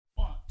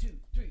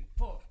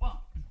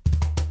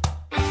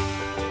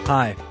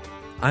Hi,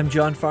 I'm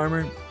John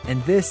Farmer,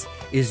 and this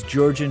is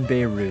Georgian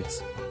Bay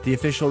Roots, the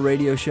official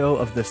radio show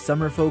of the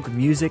Summerfolk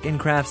Music and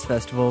Crafts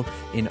Festival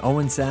in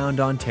Owen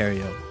Sound,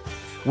 Ontario.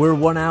 We're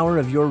 1 hour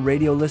of your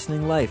radio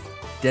listening life,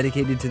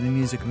 dedicated to the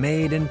music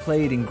made and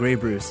played in Grey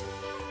Bruce.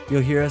 You'll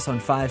hear us on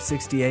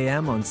 560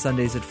 AM on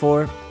Sundays at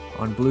 4,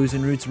 on Blues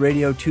and Roots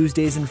Radio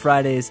Tuesdays and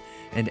Fridays,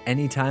 and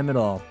anytime at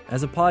all,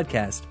 as a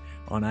podcast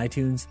on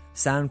iTunes,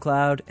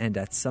 SoundCloud, and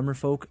at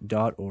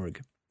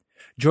summerfolk.org.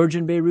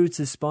 Georgian Bay Roots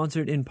is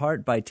sponsored in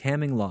part by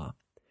Tamming Law.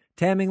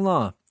 Tamming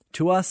Law,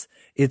 to us,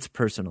 it's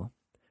personal.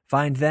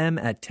 Find them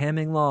at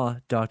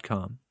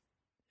tamminglaw.com.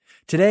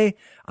 Today,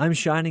 I'm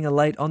shining a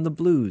light on the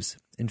blues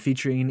and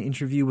featuring an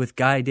interview with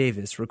Guy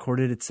Davis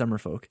recorded at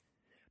Summerfolk.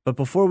 But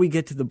before we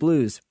get to the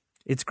blues,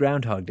 it's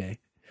Groundhog Day.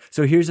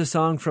 So here's a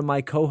song from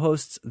my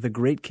co-hosts, the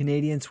Great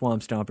Canadian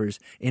Swamp Stompers,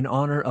 in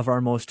honor of our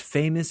most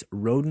famous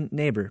rodent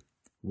neighbor,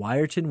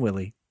 Wiarton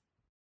Willie.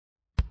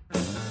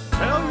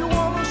 Tell you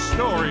all a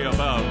story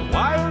about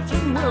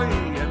Wiarton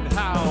Willie and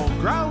how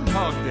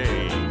Groundhog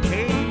Day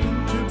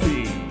came to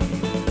be.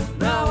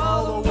 Now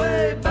all the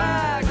way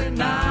back in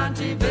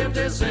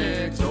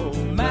 1956, old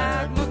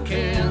Mac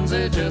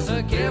McKenzie, just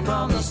a kid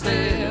from the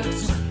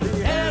sticks,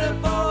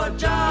 headed for a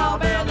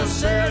job in the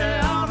city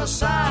on a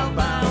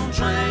southbound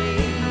train.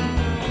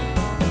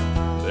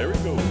 There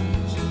he goes.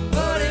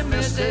 But he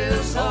missed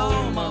his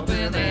home up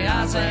in the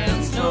ice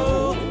and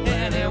snow,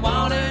 and he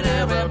wanted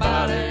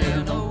everybody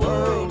in the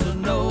world to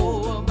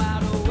know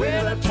about a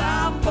Willie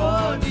Tom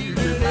Ford you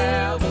could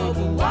have up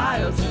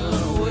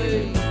Wiarton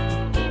away.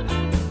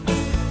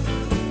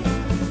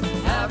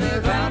 Happy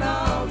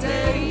Groundhog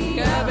Day,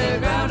 happy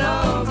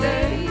Groundhog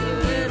Day,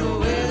 little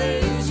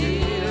Willie's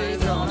here,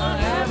 he's gonna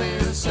have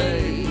his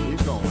say.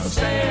 He's gonna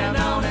Stand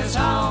on his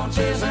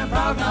haunches and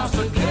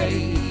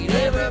prognosticate.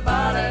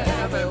 Everybody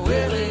happy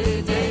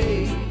Willie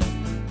Day.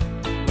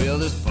 Well,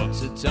 there's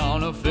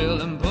Puxatawny,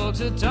 Phil and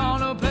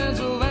Puxatawny,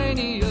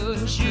 Pennsylvania,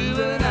 and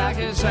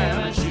Shubenacadie, Sam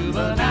and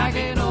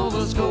Shubenacadie,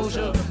 Nova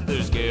Scotia.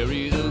 There's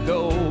Gary the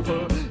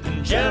Gopher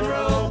and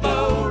General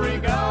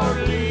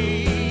Beauregard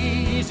Lee.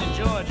 He's in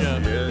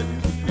Georgia. Yeah,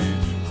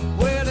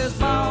 With his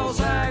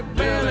Balzac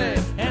Billy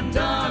and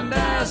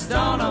Dundas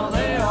Donald,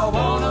 they all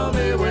wanna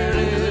be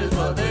Willies,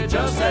 but they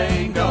just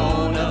ain't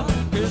gonna.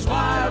 'Cause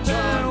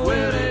Wiarton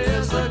Willie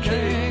is the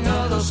king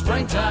of the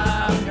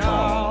springtime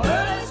call.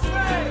 Early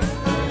spring!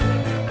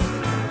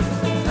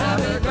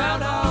 Happy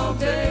Groundhog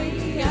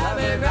Day,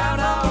 happy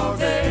Groundhog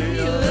Day,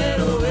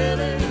 little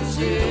Willie's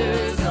here,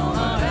 he's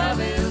gonna have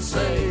his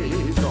say.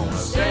 he's gonna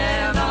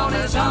Stand on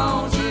his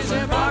haunches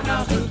and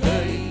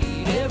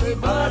prognosticate.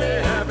 Everybody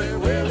happy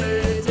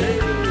Willie Day.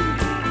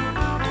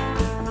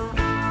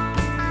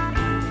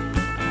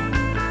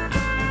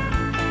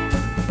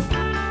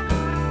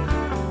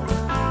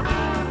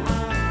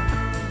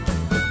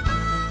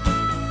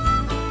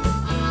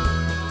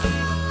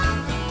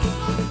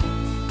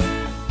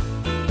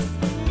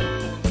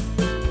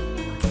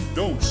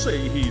 Don't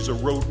say he's a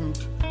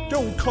rodent.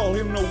 Don't call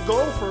him no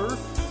golfer.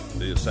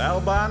 This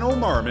albino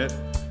marmot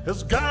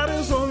has got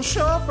his own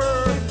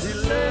chauffeur. He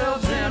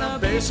lives in a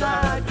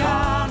Bayside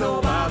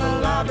condo by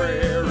the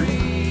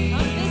library.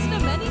 I've visited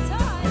him many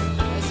times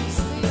as he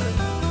sleeps.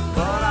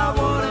 But I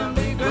wouldn't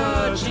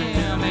begrudge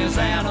him his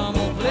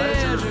animal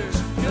pleasures,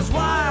 'cause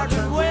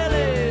Wiarton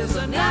Willie's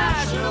a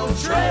national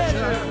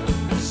treasure.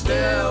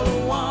 Still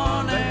the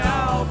one they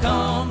all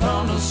come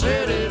from the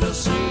city to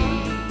see.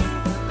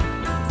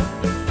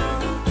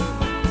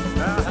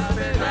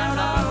 Happy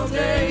Groundhog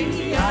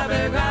Day,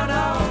 happy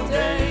Groundhog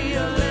Day,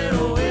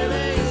 little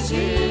Willie's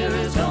here,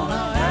 he's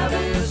gonna have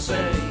his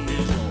say.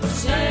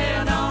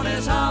 Stand on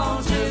his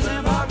haunches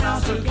and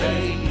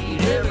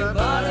prognosticate.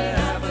 Everybody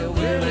happy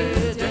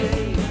Willie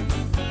Day.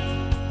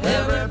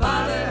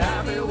 Everybody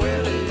happy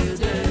Willie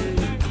Day.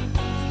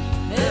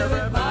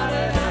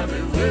 Everybody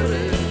happy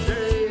Willie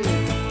Day.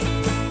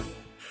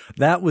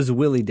 That was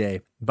Willie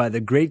Day by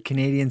the Great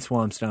Canadian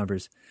Swamp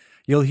Stompers.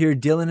 You'll hear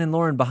Dylan and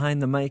Lauren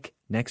behind the mic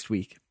next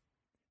week.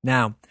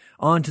 Now,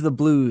 on to the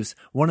blues,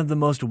 one of the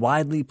most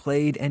widely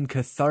played and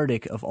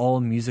cathartic of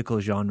all musical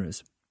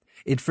genres.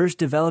 It first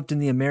developed in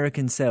the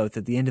American South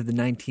at the end of the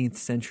 19th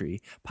century,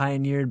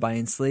 pioneered by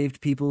enslaved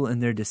people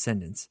and their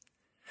descendants.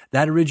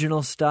 That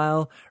original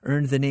style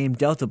earned the name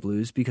Delta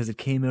Blues because it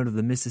came out of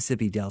the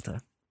Mississippi Delta.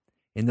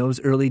 In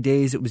those early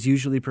days, it was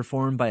usually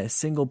performed by a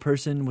single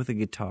person with a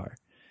guitar.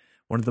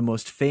 One of the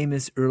most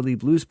famous early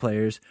blues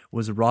players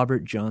was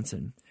Robert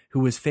Johnson,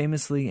 who was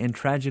famously and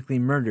tragically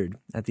murdered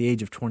at the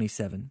age of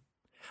 27.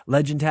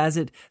 Legend has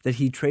it that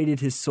he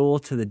traded his soul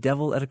to the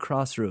devil at a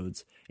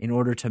crossroads in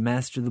order to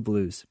master the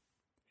blues.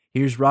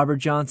 Here's Robert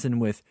Johnson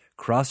with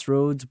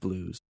Crossroads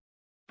Blues.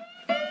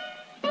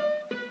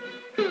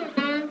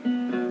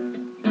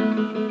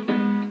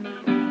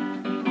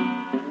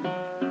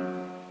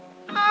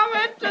 I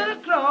went to the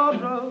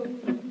crossroads,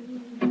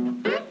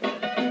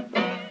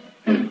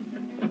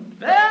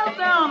 fell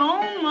down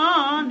on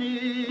my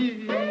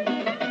knees.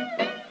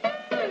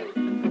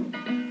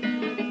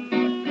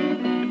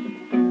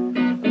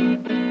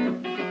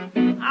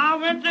 I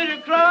went to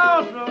the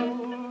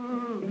crossroads,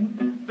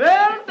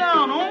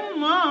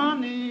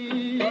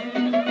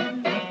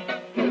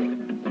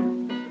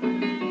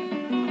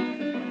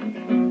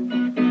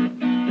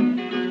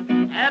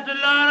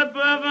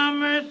 Bob, have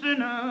mercy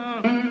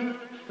now.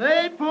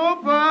 Say,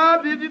 poor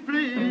Bob, if you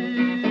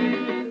please.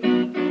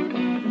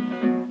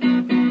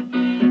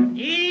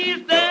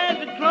 He's at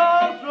the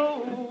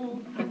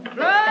crossroads,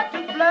 try to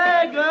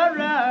flag a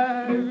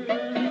ride.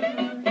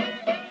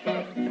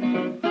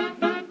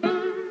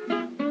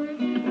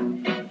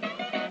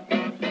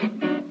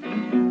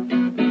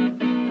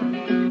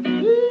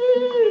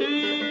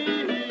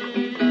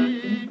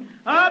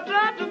 I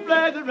tried to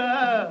flag a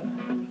ride.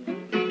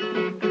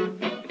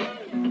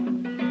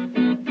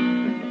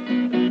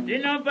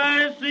 Did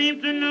nobody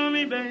seem to know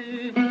me,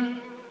 babe?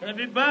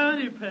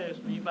 Everybody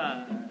passed me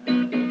by.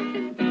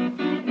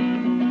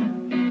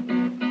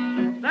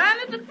 Stand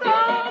at the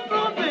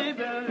crossroad, baby,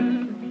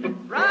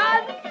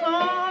 ride the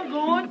sun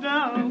going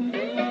down.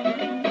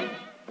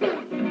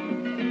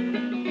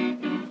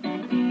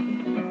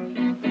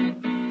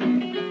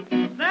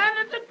 Stand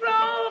at the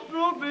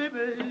crossroad,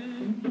 baby,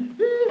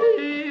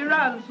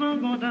 ride the sun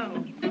going down.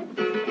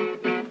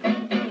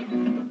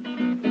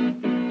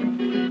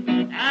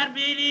 I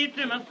believe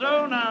to my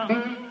soul now,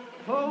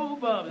 oh,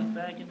 Bob is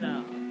backing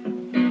down.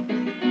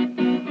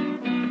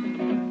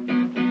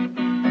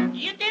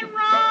 You can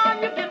run,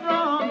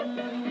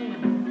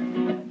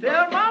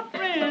 tell my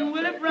friend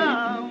Willie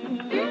Brown.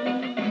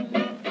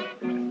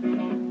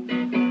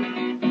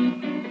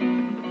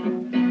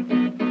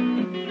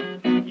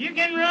 You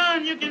can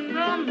run,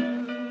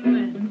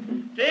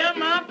 tell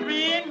my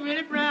friend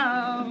Willie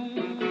Brown.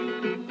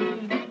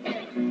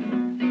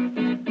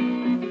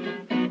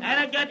 And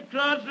I got the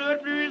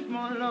crossroad blues,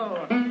 my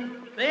Lord.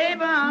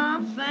 Baby,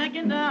 I'm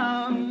sinking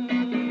down.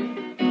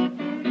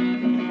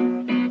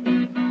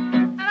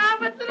 And I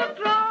went to the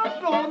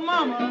crossroad,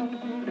 mama.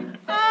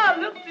 I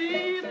looked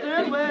east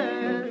and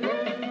west.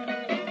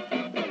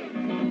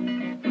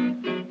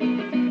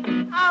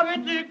 I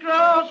went to the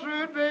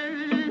crossroad,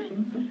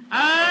 baby.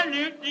 I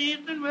looked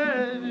east and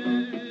west.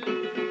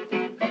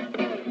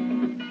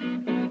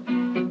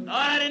 Lord,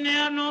 I didn't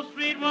have no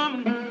sweet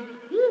woman.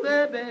 Ooh,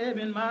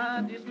 baby, in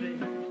my display.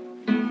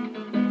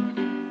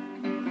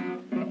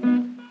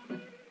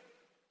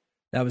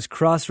 That was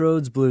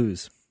Crossroads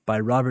Blues by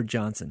Robert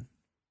Johnson.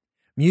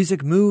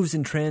 Music moves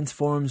and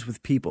transforms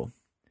with people.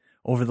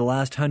 Over the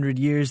last 100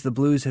 years, the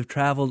blues have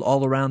traveled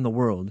all around the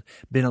world,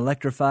 been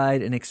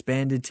electrified and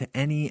expanded to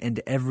any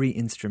and every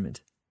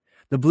instrument.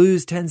 The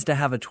blues tends to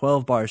have a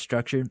 12-bar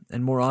structure,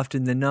 and more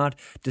often than not,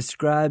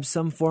 describes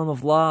some form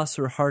of loss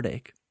or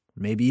heartache,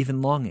 maybe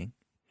even longing.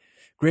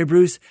 Gray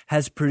Bruce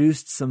has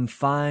produced some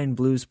fine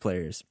blues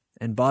players,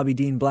 and Bobby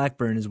Dean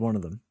Blackburn is one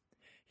of them.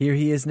 Here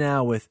he is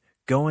now with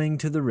Going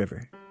to the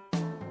River.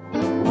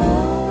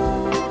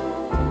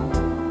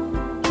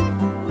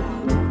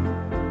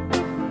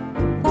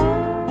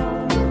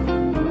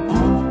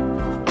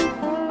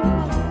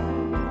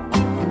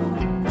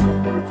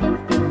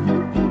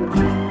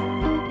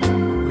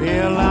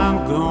 Well,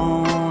 I'm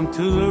going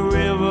to the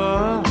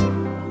river,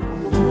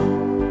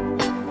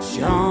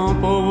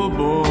 jump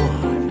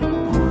overboard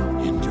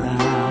and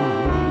drown.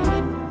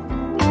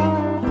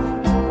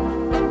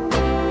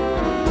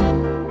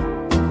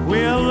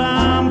 Well,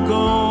 I'm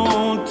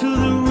going to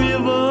the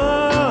river,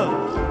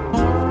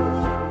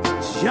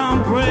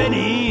 jump right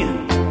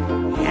in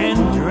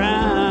and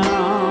drown.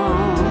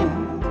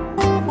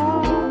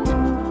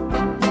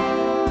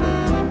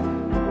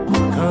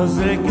 'Cause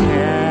the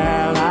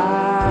gal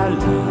I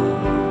love,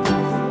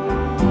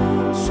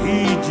 she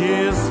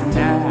just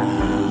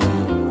now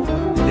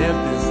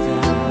left this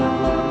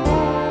town.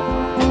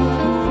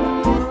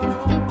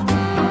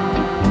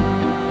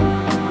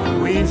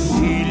 When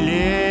she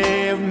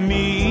left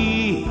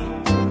me,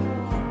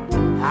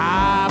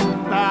 I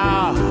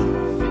bowed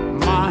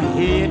my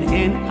head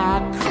and I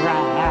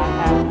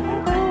cried.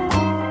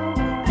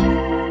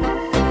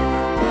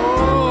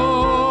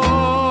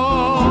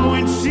 Oh,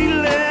 when she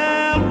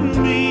left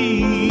me,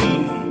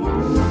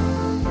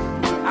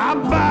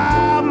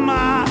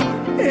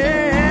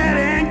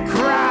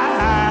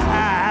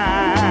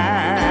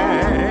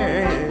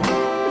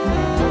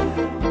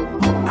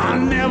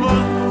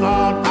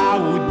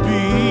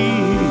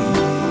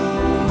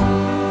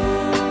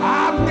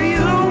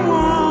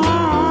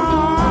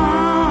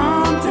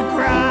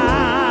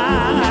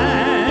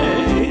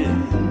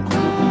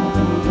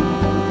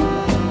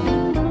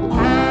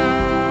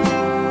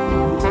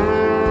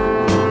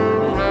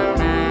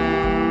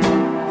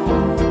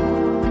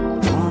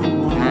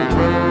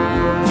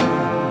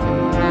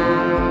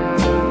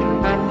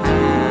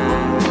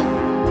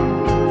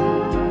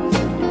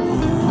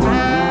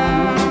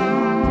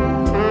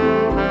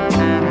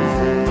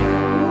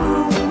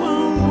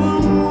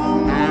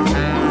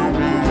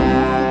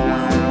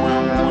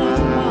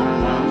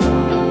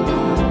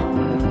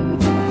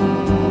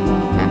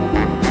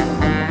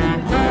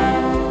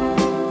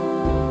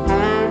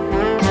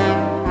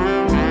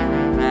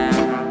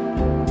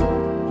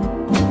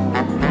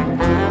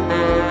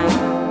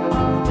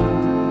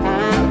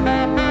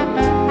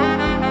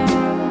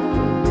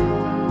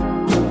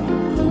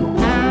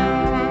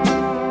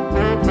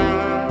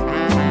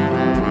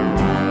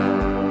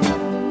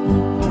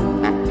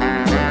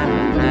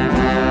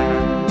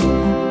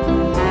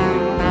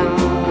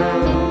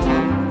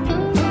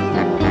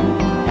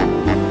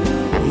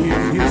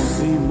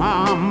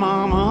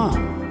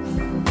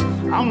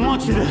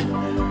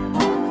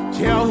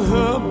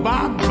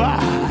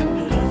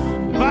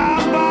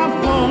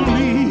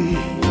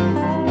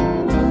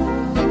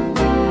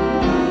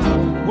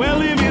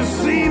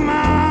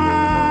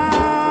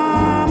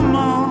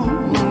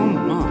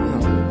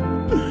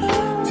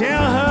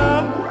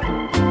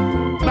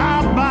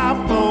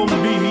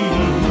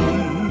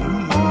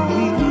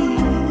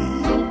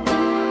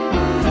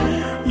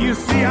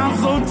 See, I'm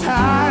so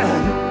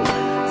tired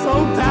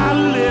of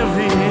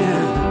living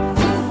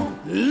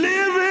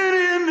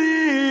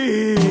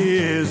in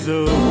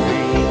misery,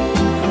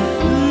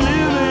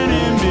 living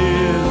in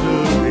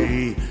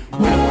misery.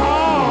 Well,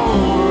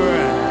 all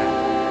right.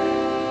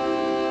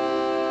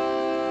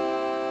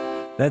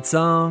 That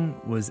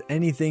song was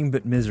Anything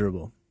But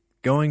Miserable,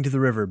 Going to the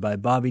River by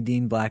Bobby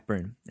Dean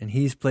Blackburn, and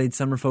he's played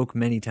Summerfolk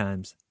many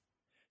times.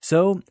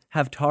 So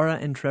have Tara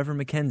and Trevor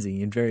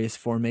McKenzie in various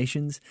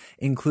formations,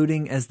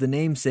 including as the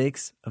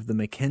namesakes of the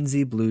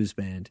McKenzie Blues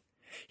Band.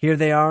 Here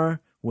they are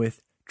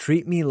with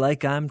Treat Me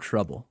Like I'm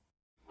Trouble.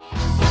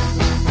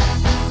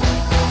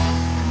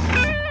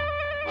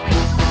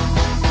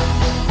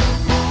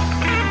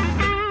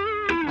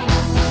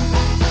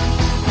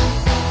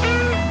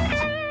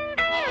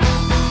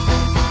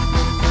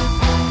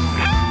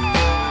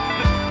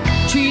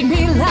 Treat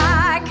me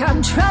like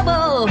I'm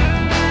trouble.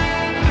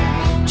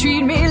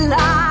 Treat me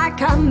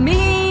like I'm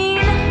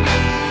mean.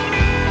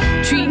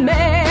 Treat me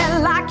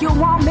like you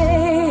want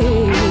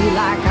me,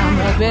 like I'm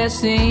the best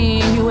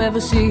thing you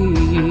ever see.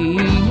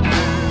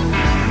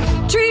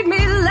 Treat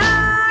me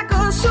like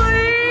a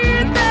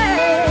sweet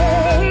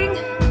thing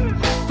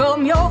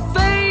from your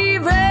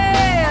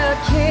favorite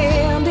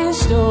candy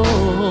store.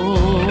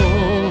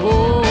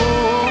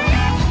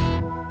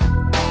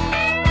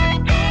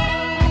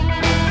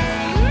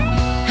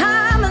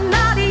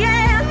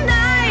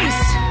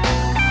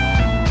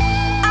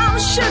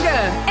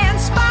 Sugar and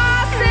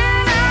spice,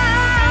 and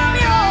I'm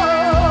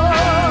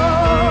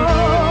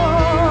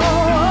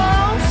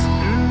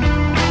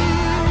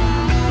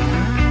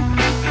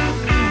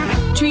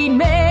yours. Treat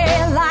me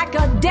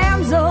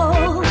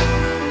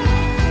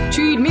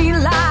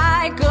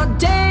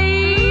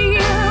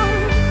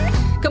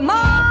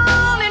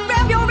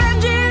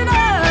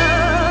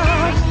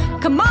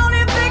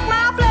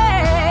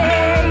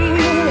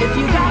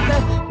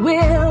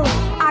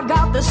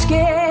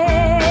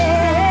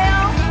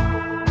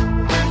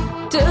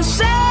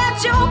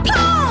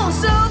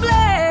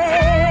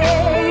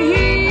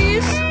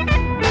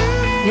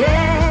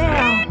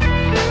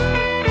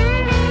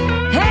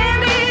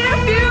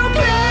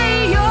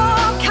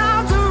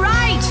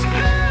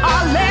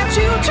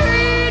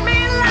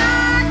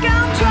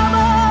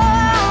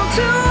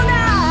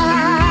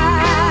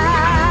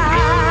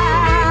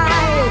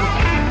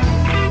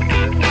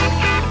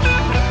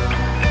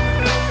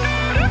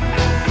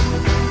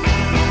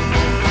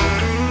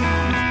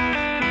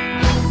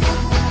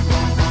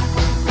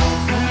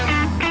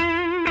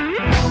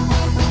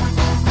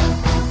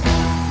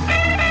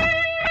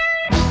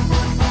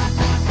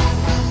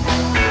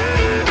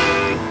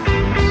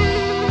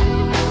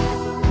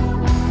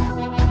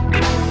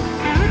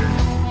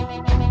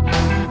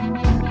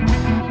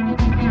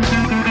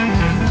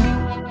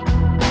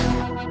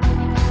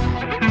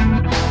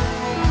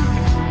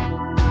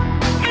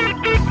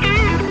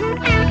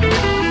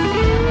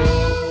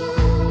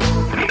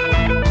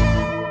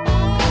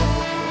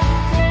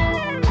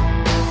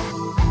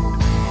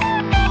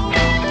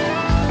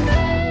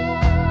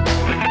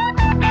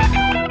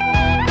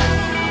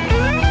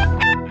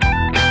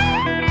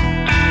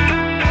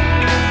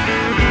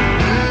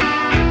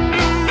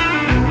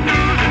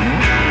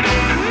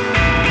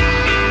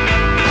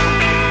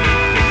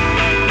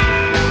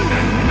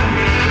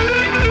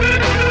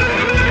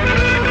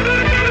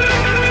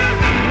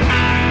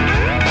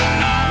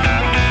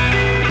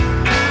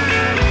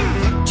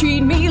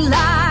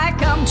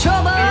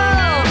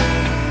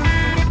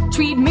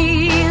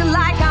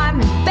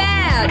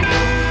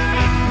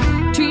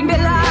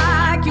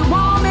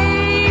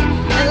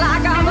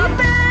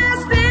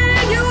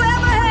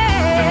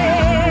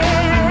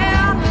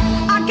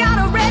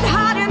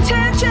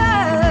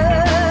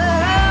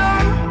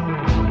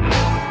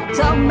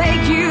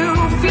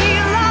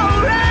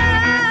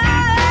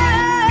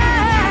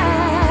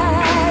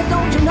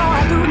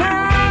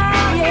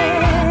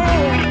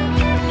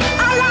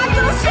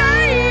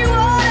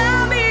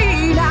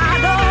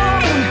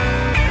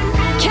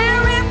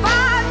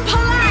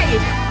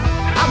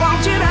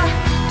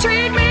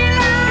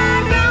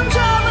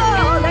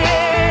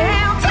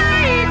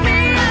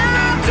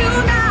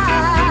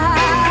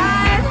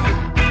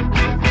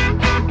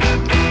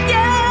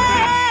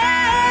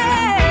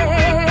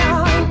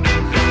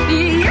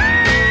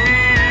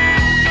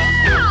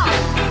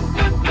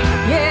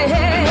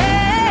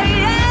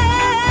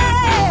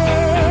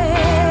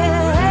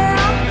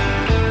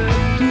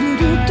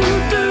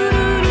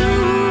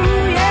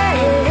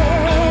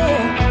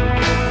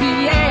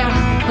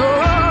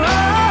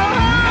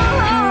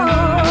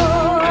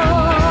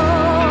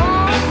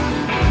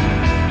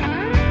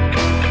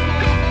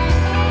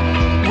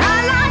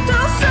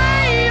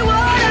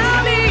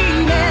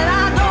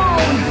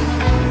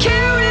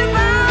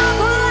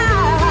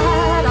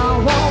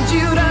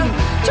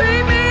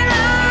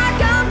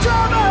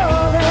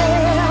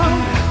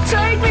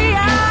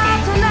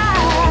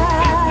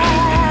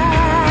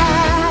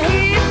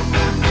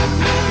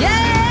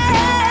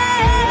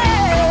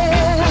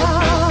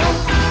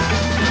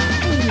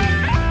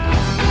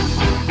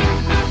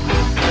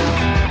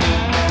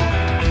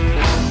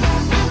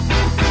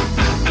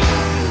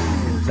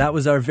That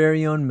was our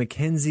very own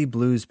Mackenzie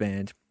Blues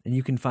Band, and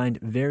you can find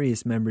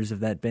various members of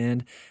that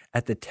band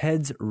at the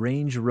Ted's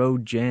Range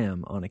Road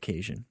Jam on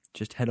occasion.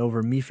 Just head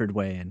over Meaford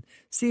Way and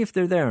see if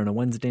they're there on a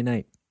Wednesday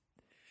night.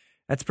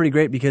 That's pretty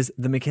great because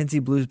the Mackenzie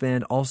Blues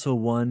Band also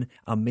won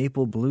a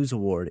Maple Blues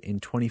Award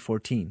in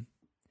 2014.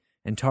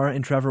 And Tara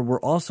and Trevor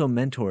were also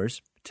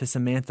mentors to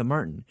Samantha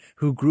Martin,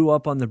 who grew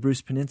up on the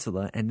Bruce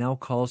Peninsula and now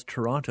calls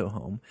Toronto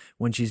home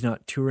when she's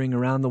not touring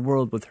around the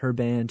world with her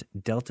band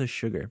Delta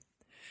Sugar.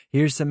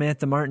 Here's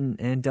Samantha Martin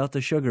and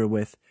Delta Sugar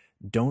with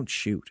Don't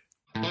Shoot.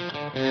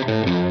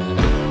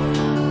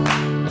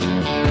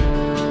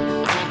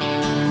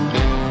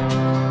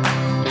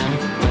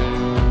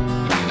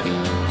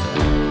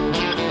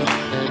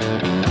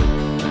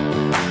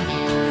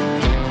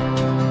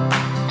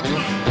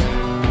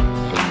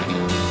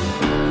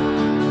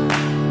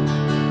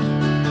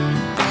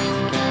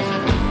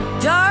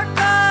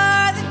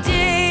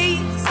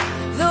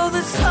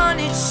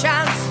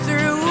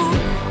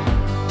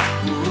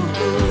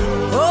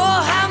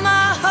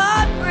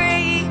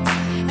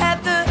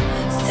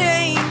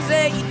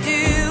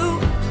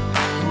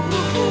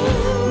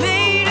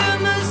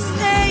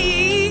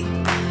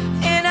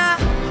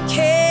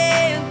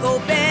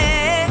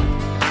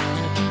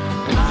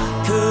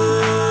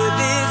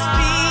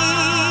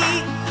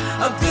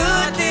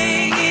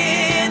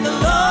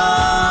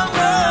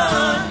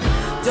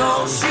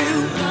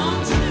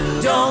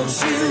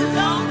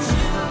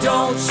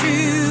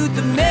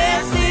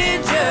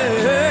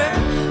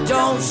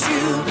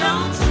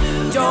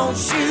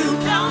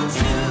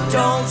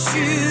 Don't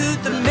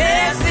shoot the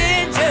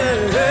messenger.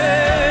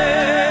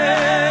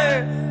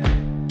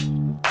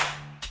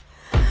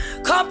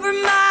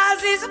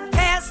 Compromise is a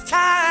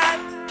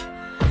pastime,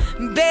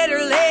 better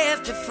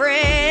left to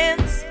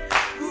friends.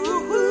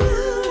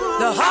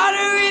 The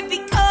harder it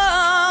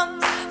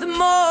becomes, the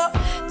more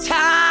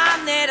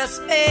time that I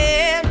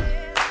spend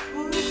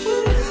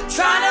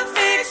trying to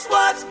fix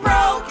what's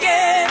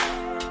broken,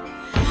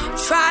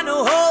 trying to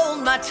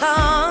hold my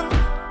tongue.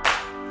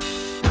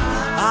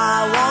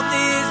 I want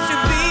this to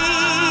be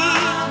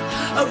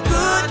a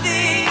good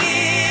thing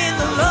in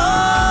the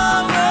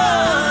long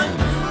run.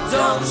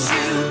 Don't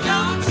shoot,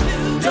 don't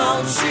shoot,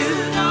 don't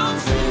shoot,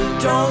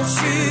 don't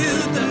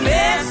shoot the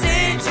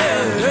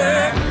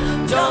messenger.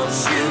 Don't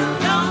shoot,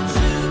 don't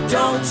shoot,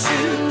 don't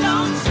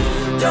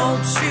shoot,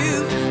 don't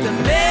shoot the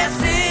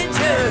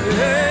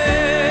messenger.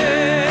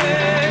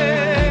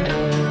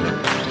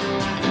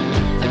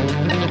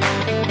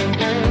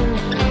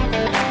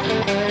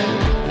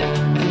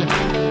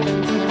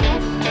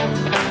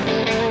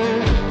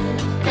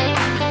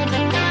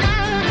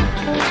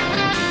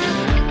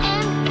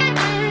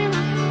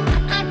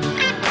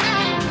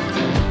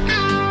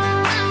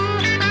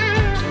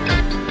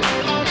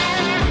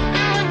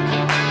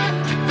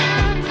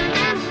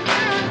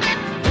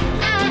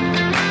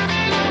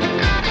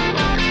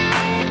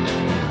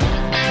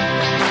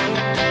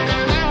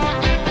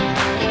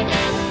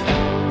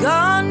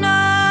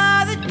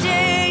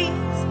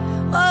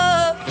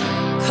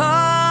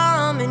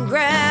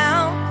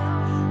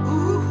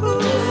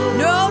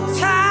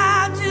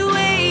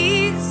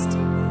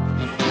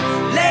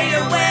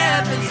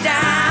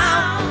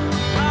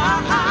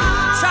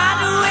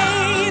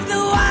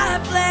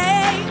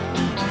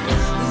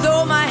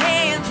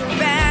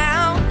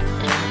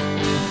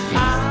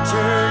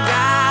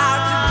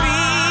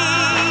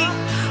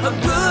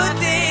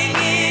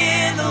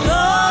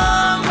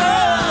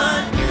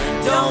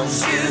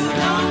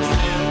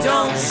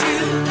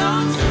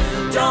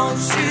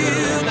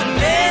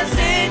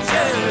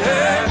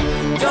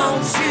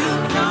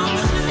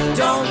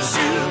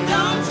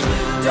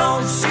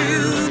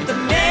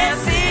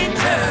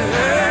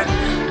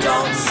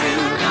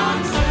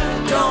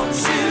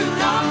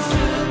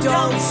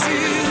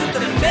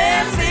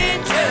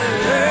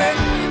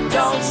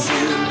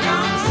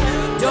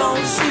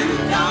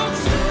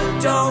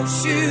 Don't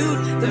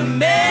shoot the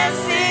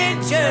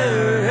messenger.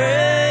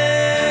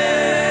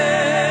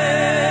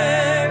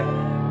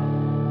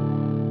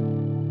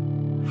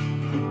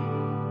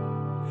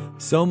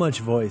 So much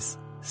voice,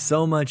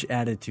 so much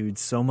attitude,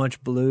 so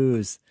much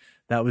blues.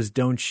 That was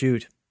Don't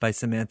Shoot by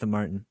Samantha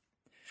Martin.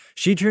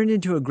 She turned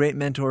into a great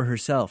mentor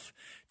herself,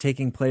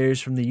 taking players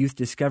from the Youth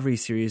Discovery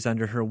series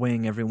under her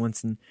wing every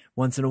once in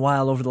a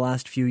while over the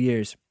last few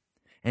years.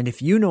 And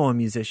if you know a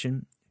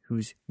musician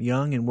who's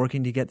young and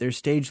working to get their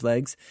stage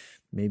legs,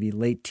 maybe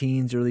late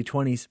teens, early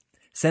 20s,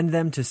 send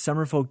them to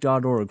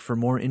summerfolk.org for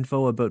more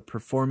info about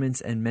performance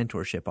and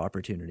mentorship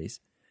opportunities.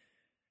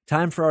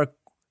 Time for our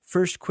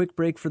first quick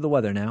break for the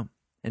weather now.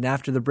 And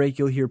after the break,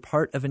 you'll hear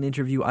part of an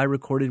interview I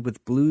recorded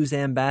with blues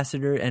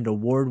ambassador and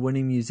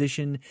award-winning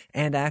musician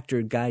and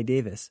actor Guy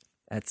Davis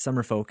at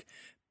Summerfolk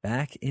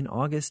back in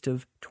August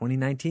of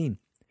 2019.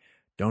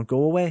 Don't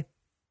go away.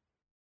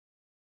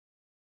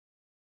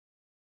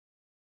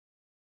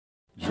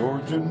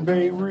 Georgian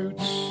Bay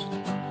Roots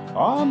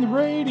on the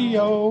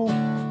radio,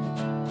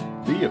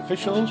 the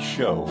official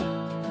show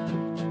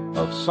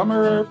of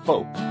Summer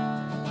Folk,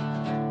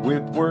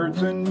 with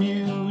words and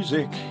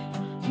music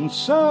and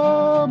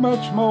so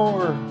much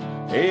more.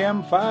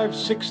 AM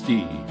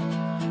 560,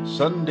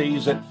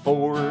 Sundays at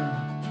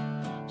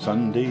 4,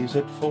 Sundays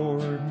at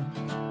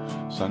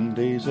 4,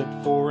 Sundays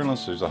at 4,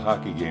 unless there's a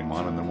hockey game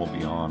on, and then we'll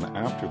be on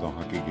after the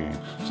hockey game.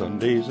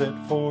 Sundays at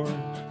 4.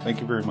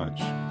 Thank you very much.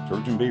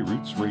 Georgian Bay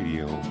Roots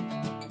Radio.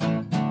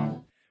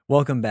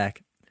 Welcome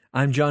back.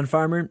 I'm John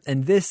Farmer,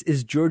 and this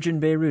is Georgian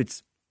Bay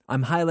Roots.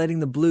 I'm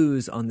highlighting the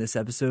blues on this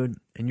episode,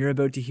 and you're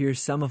about to hear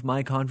some of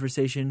my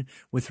conversation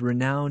with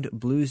renowned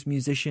blues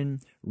musician,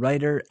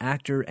 writer,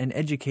 actor, and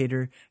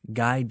educator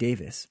Guy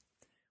Davis.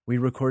 We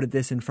recorded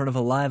this in front of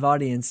a live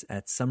audience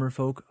at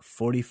Summerfolk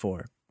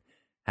 44.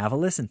 Have a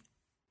listen.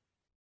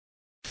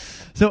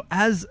 So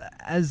as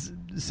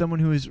someone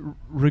who is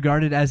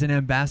regarded as an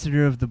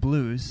ambassador of the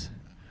blues,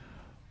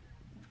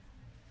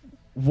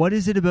 what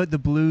is it about the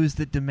blues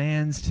that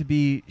demands to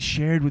be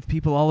shared with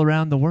people all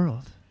around the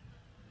world?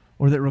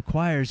 Or that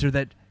requires, or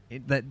that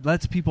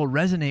lets people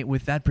resonate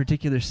with that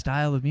particular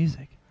style of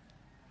music?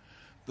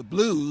 The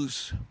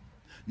blues,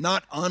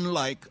 not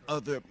unlike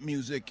other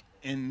music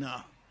in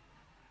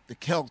the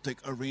Celtic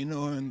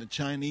arena or in the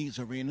Chinese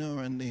arena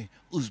or in the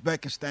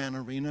Uzbekistan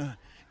arena,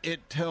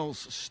 it tells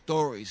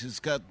stories.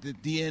 It's got the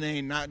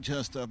DNA not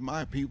just of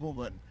my people,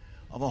 but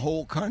of a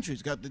whole country.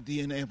 It's got the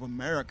DNA of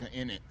America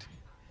in it.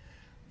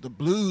 The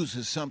blues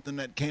is something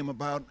that came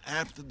about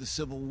after the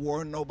Civil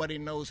War. Nobody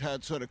knows how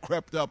it sort of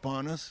crept up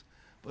on us.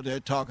 But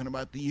they're talking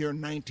about the year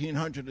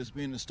 1900 as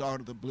being the start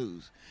of the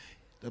blues.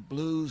 The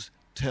blues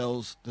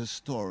tells the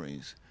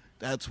stories.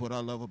 That's what I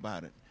love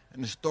about it.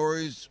 And the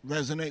stories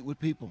resonate with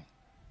people.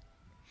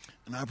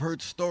 And I've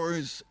heard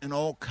stories in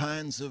all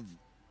kinds of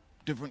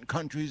different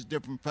countries,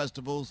 different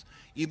festivals,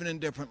 even in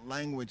different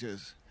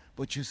languages.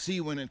 But you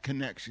see when it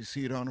connects, you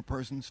see it on a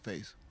person's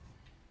face.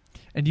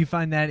 And do you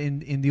find that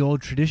in the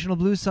old traditional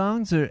blues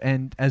songs,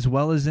 and as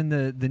well as in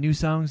the new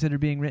songs that are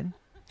being written?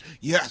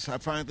 Yes, I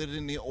find that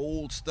in the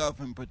old stuff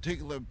in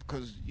particular,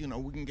 because, we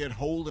can get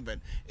hold of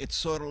it. It's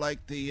sort of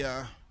like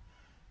the,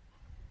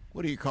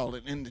 what do you call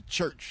it, in the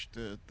church,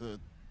 the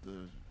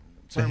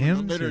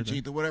sermon, the liturgy,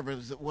 the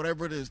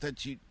whatever it is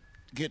that you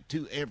get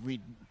to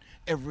every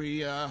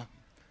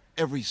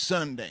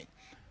Sunday.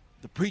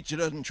 The preacher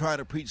doesn't try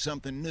to preach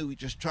something new. He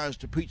just tries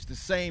to preach the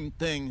same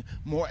thing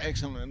more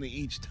excellently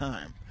each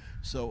time.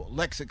 So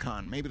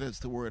lexicon, maybe that's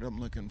the word I'm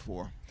looking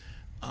for.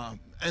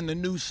 And the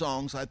new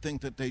songs, I think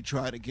that they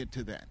try to get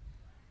to that.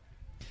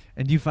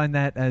 And do you find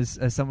that as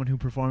someone who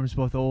performs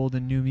both old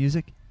and new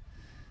music,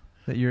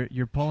 that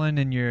you're pulling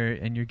and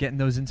you're getting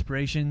those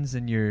inspirations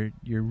and you're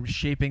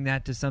shaping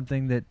that to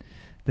something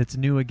that's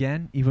new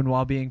again, even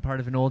while being part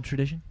of an old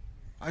tradition?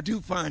 I do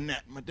find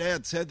that. My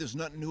dad said there's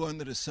nothing new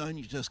under the sun.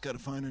 You just got to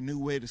find a new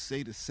way to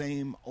say the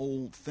same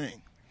old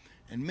thing.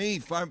 And me,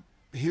 if I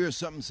hear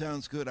something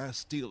sounds good, I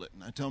steal it.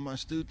 And I tell my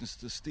students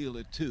to steal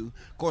it too.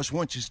 Of course,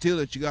 once you steal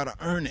it, you got to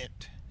earn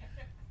it.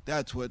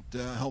 That's what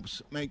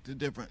helps make the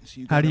difference.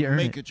 You How do you earn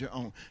make it your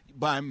own?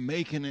 By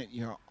making it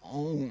your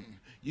own.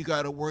 You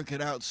got to work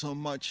it out so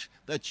much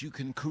that you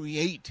can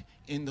create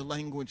in the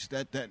language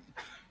that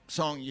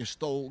song you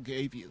stole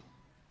gave you.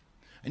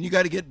 And you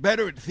got to get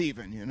better at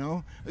thieving,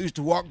 I used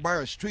to walk by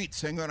a street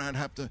singer, and I'd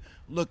have to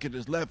look at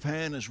his left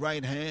hand, his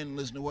right hand,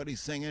 listen to what he's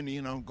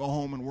singing, go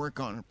home and work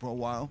on it for a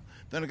while.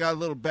 Then I got a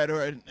little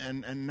better,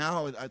 and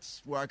now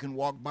that's where I can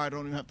walk by. I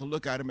don't even have to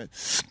look at him.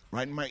 It's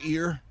right in my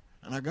ear,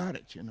 and I got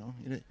it,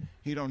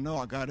 He don't know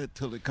I got it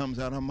till it comes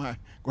out on my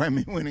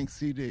Grammy-winning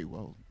CD.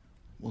 Well,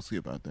 we'll see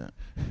about that.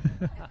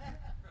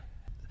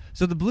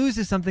 So the blues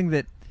is something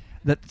that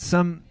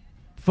some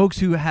folks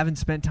who haven't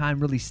spent time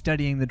really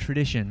studying the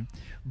tradition,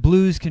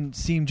 blues can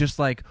seem just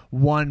like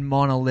one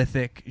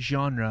monolithic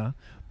genre,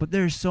 but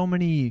there's so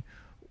many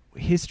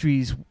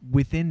histories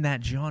within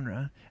that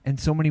genre and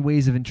so many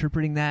ways of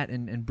interpreting that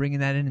and bringing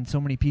that in so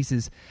many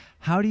pieces.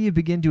 How do you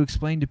begin to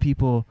explain to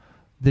people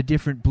the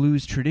different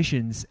blues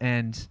traditions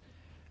and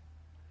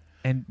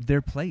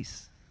their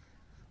place?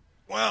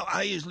 Well,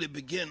 I usually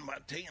begin by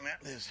taking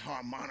out this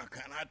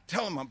harmonica, and I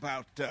tell them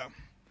about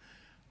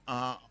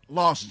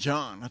Lost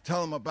John. I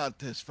tell them about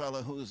this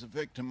fellow who was a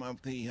victim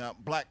of the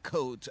black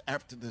codes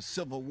after the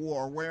Civil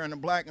War, wherein a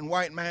black and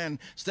white man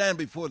stand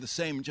before the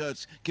same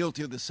judge,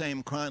 guilty of the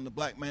same crime. The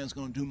black man's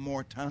going to do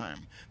more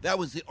time. That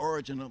was the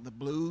origin of the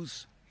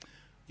blues.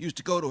 Used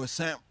to go to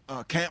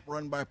a camp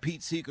run by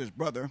Pete Seeger's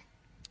brother,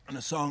 and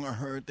the song I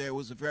heard there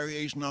was a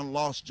variation on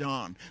Lost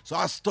John. So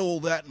I stole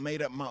that and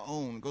made up my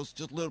own. It goes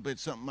just a little bit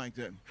something like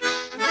that.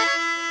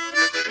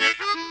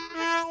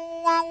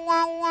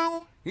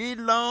 He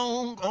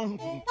long gone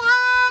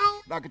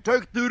like a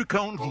turkey through the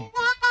cone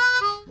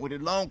with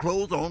his long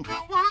clothes on.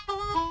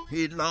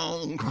 He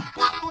long gone.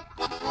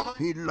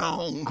 He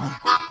long gone.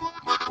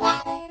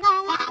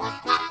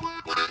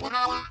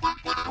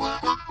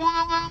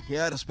 He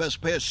had a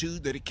special pair of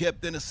shoes that he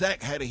kept in a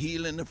sack, had a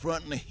heel in the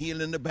front and a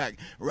heel in the back.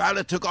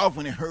 Riley took off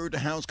when he heard the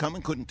hounds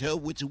coming, couldn't tell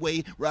which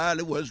way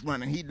Riley was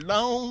running. He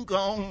long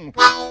gone.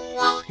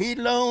 He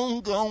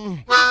long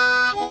gone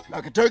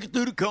like a turkey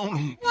through the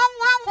cone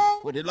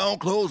with his long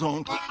clothes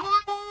on.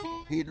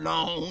 He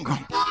long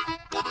gone.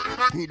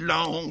 He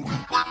long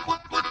gone.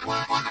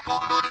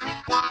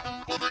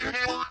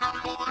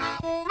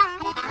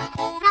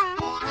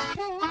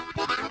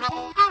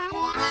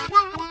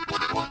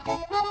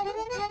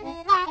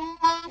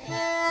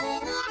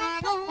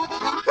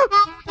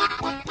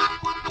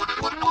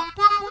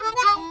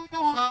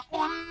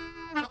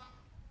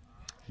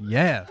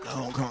 Yeah.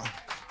 Long gone.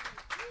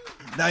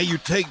 Now you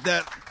take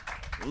that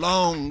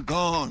long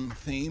gone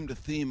theme, the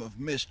theme of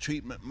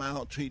mistreatment,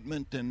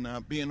 maltreatment,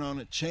 and being on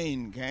a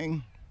chain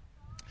gang.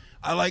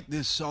 I like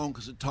this song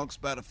because it talks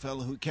about a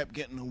fellow who kept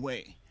getting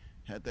away.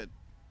 Had the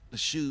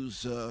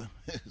shoes,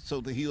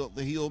 so the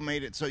heel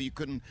made it so you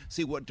couldn't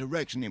see what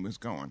direction he was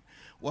going.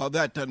 Well,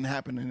 that doesn't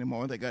happen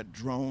anymore. They got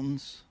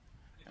drones,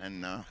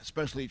 and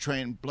especially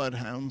trained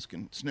bloodhounds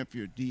can sniff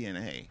your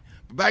DNA.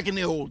 But back in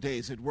the old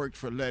days, it worked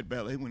for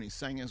Leadbelly when he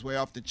sang his way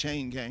off the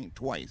chain gang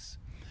twice.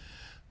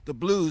 The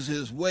blues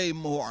is way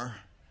more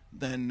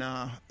than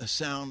the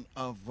sound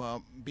of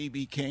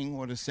B.B. King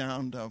or the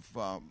sound of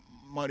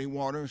Muddy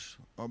Waters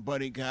or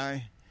Buddy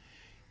Guy.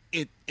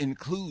 It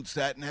includes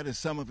that, and that is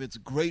some of its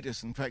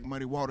greatest. In fact,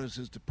 Muddy Waters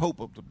is the Pope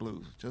of the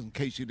blues, just in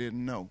case you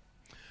didn't know.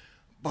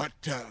 But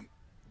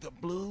the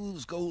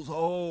blues goes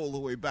all the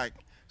way back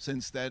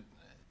since that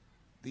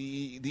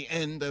the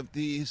end of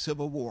the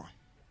Civil War.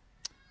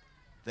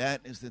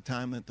 That is the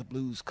time that the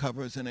blues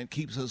covers, and it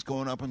keeps us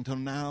going up until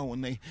now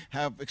when they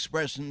have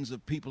expressions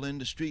of people in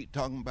the street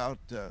talking about,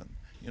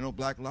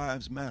 Black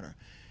Lives Matter.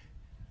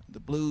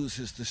 The blues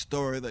is the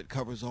story that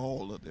covers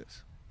all of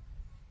this.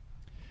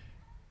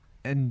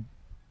 And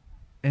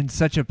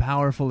such a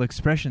powerful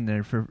expression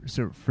there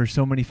for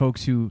so many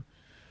folks who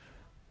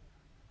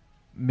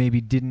maybe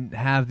didn't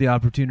have the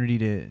opportunity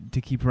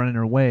to keep running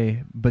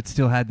away, but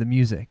still had the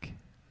music,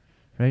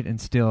 right?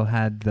 And still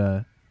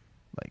had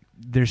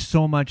there's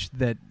so much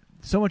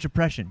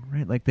oppression,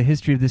 right? Like the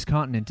history of this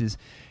continent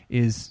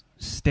is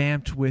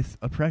stamped with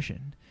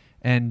oppression,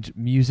 and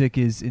music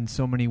is in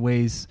so many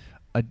ways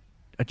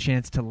a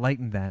chance to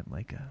lighten that,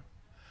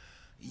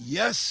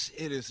 Yes,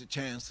 it is a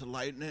chance to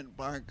lighten it.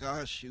 By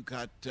gosh, you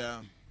got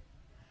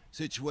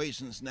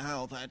situations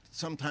now that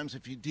sometimes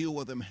if you deal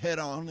with them head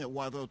on,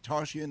 they'll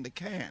toss you in the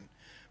can.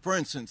 For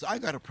instance, I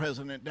got a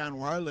president down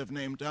where I live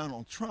named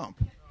Donald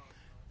Trump.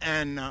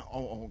 And,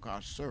 oh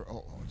gosh, sir,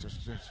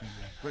 just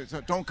please,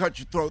 don't cut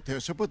your throat there,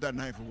 sir, put that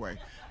knife away.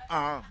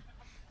 You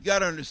got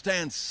to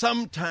understand,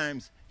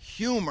 sometimes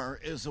humor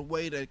is a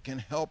way that can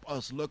help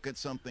us look at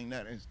something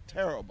that is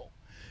terrible.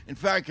 In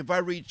fact, if I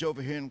reach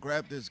over here and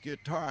grab this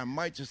guitar, I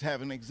might just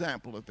have an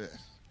example of this.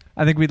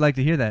 I think we'd like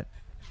to hear that.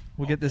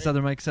 We'll get this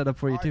other mic set up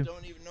for you, too. I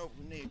don't even know if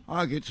we need.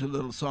 I'll get you a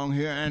little song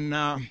here, and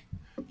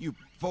you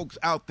folks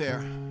out there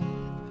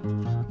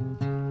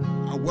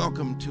are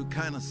welcome to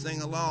kind of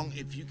sing along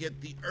if you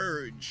get the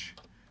urge.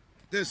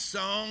 This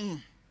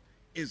song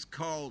is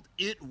called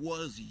It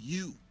Was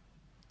You.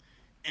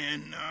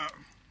 And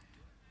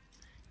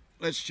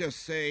let's just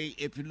say,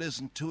 if you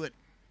listen to it,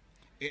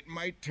 it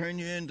might turn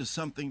you into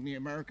something the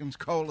Americans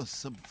call a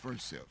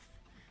subversive.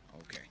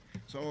 Okay,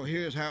 so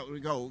here's how we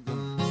go.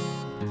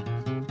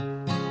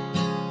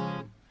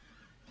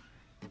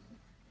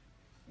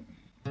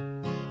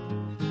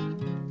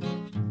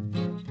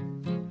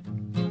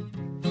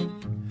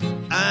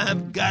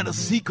 I've got a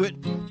secret,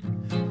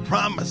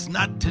 promise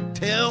not to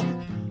tell.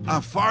 I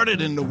farted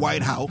in the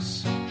White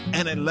House,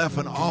 and it left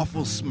an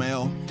awful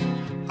smell.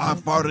 I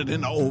farted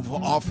in the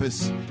Oval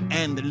Office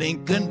and the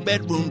Lincoln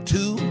bedroom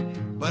too.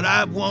 But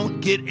I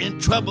won't get in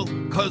trouble,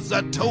 'cause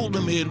I told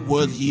them it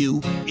was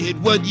you. It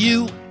was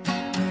you.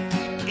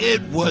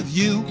 It was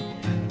you.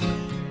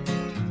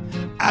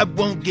 I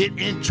won't get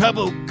in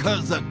trouble,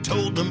 'cause I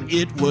told them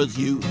it was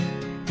you.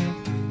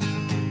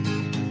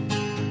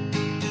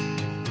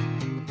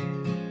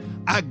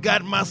 I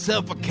got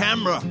myself a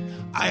camera.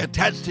 I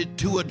attached it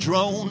to a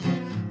drone.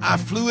 I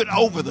flew it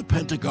over the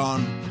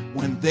Pentagon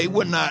when they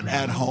were not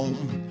at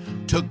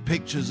home. Took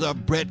pictures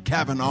of Brett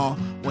Kavanaugh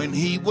when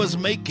he was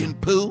making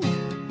poo.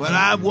 But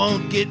I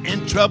won't get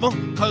in trouble,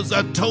 'cause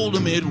I told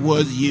him it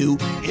was you.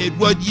 It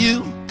was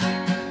you.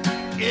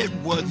 It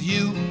was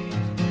you.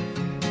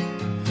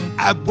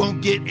 I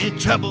won't get in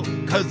trouble,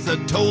 'cause I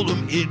told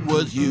him it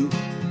was you.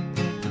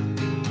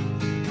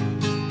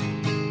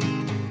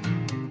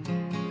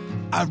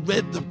 I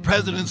read the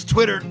president's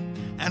Twitter,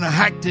 and I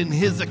hacked in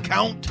his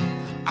account.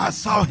 I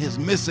saw his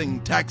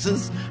missing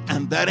taxes,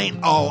 and that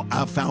ain't all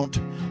I found.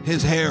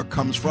 His hair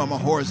comes from a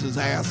horse's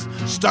ass,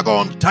 stuck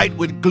on tight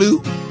with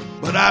glue.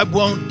 But I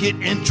won't get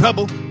in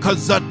trouble,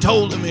 'cause I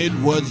told him it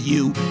was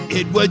you.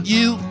 It was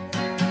you.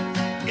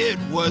 It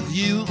was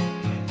you.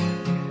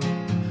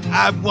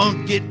 I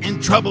won't get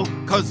in trouble,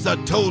 'cause I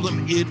told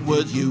him it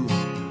was you.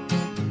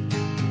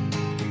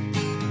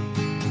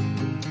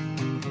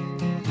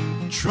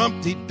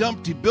 Trumpty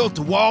Dumpty built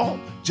a wall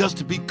just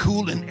to be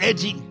cool and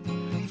edgy.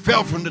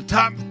 Fell from the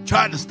top,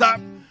 tried to stop,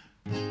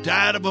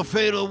 died of a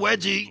fatal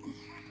wedgie.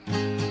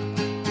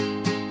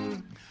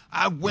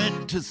 I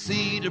went to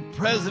see the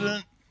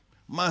president.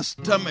 My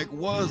stomach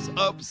was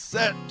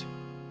upset.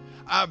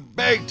 I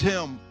begged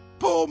him,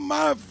 pull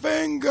my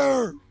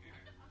finger.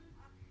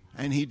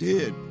 And he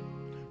did.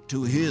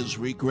 to his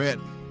regret.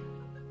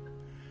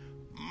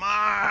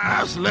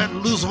 Mars let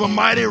loose of a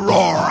mighty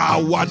roar.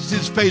 I watched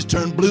his face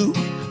turn blue,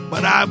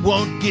 but I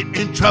won't get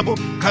in trouble,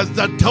 'cause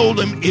I told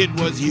him it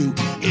was you.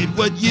 It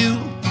was you.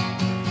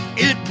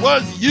 It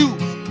was you.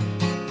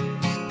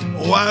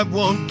 Oh, I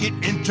won't get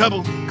in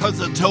trouble,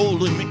 'cause I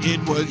told him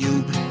it was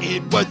you.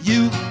 It was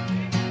you.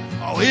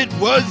 Oh, it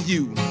was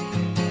you.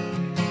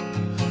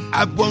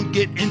 I won't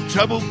get in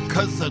trouble,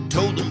 'cause I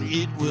told him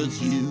it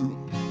was you.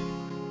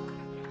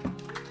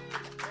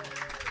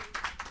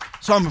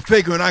 So I'm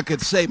figuring I could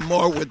say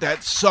more with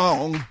that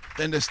song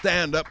than to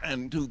stand up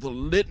and do the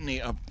litany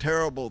of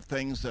terrible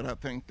things that I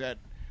think that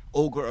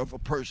ogre of a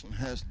person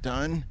has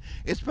done.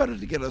 It's better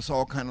to get us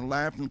all kind of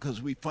laughing,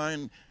 because we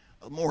find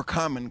a more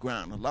common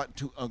ground, a lot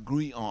to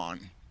agree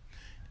on.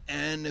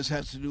 And this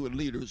has to do with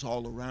leaders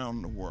all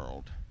around the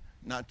world,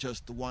 not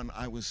just the one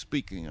I was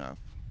speaking of,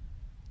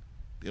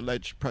 the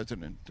alleged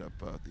president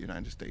of the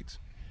United States.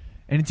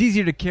 And it's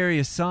easier to carry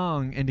a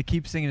song and to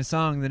keep singing a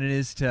song than it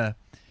is to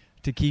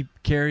keep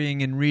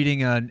carrying and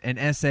reading an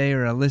essay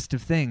or a list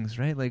of things,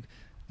 right? Like,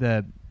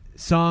 the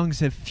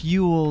songs have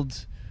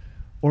fueled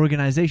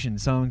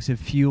organizations. Songs have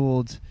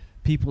fueled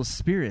people's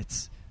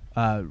spirits,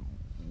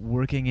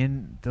 working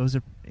in those,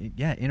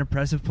 in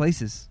oppressive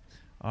places.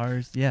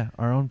 Ours,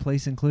 our own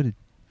place included.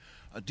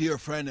 A dear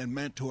friend and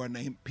mentor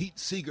named Pete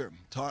Seeger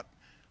taught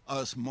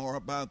us more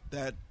about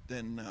that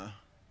than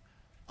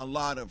a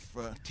lot of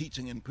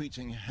teaching and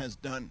preaching has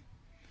done.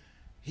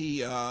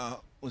 He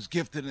was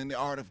gifted in the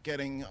art of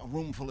getting a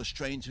room full of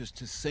strangers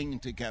to sing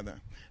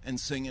together, and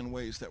sing in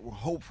ways that were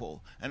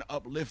hopeful and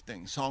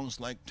uplifting. Songs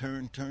like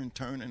Turn, Turn,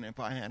 Turn, and If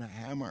I Had a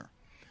Hammer.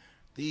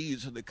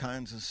 These are the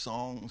kinds of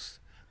songs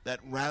that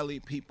rally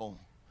people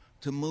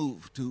to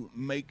move, to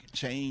make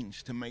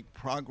change, to make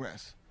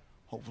progress,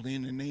 hopefully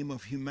in the name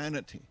of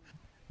humanity.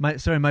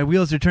 My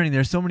wheels are turning. There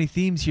are so many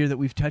themes here that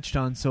we've touched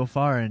on so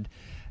far,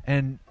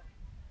 and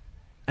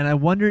I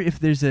wonder if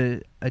there's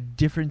a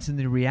difference in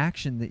the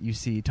reaction that you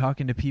see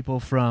talking to people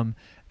from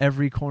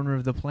every corner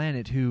of the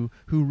planet who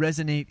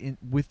resonate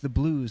with the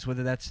blues,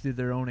 whether that's through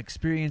their own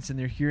experience and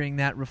they're hearing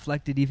that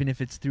reflected, even if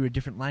it's through a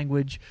different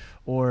language,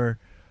 or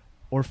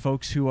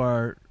folks who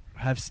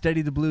have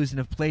studied the blues and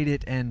have played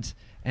it and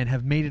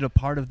have made it a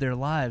part of their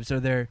lives. Are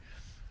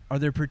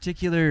there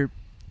particular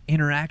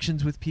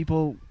interactions with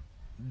people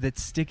that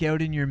stick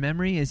out in your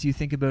memory as you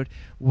think about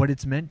what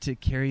it's meant to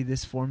carry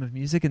this form of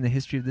music and the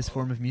history of this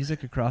form of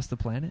music across the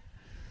planet?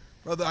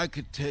 Brother, I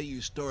could tell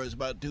you stories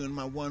about doing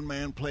my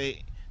one-man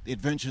play, The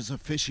Adventures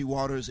of Fishy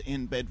Waters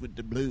in Bed with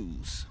the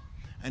Blues.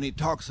 And he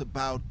talks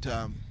about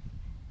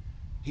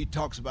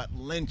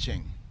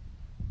lynching.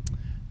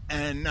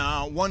 And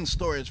one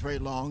story is very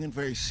long and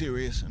very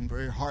serious and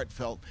very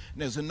heartfelt.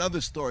 And there's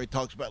another story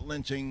talks about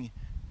lynching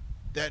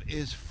that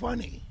is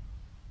funny.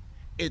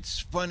 It's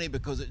funny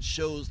because it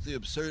shows the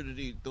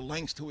absurdity, the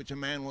lengths to which a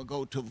man will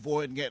go to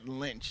avoid getting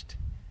lynched.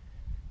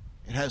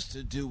 It has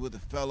to do with a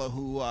fellow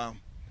who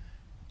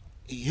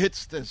he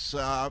hits this,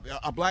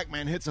 a black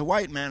man hits a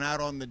white man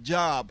out on the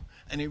job,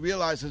 and he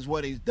realizes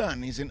what he's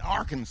done. He's in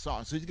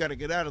Arkansas, so he's got to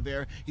get out of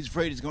there. He's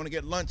afraid he's going to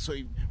get lynched, so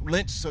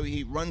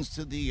he runs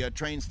to the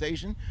train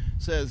station,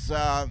 says,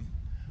 how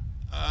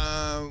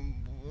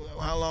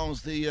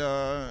long's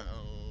the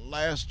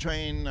last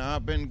train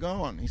been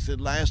gone? He said,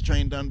 last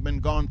train done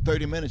been gone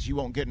 30 minutes. You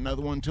won't get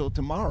another one till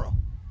tomorrow.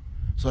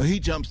 So he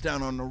jumps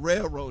down on the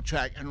railroad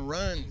track and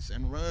runs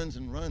and runs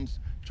and runs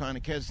trying to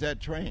catch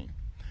that train.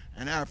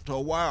 And after a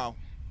while,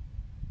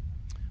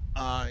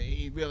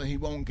 he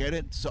won't get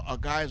it. So a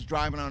guy's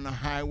driving on the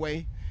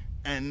highway,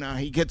 and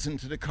he gets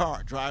into the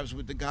car, drives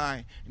with the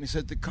guy, and he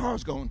says, the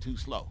car's going too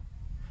slow.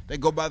 They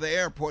go by the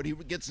airport. He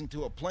gets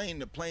into a plane.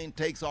 The plane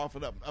takes off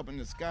up in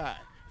the sky.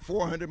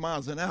 400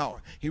 miles an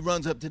hour. He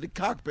runs up to the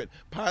cockpit.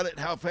 Pilot,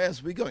 how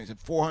fast are we going? He said,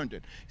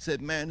 400. He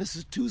said, man, this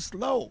is too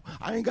slow.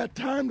 I ain't got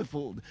time to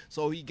fool.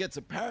 So he gets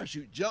a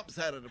parachute, jumps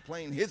out of the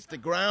plane, hits the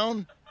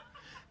ground,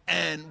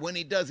 and when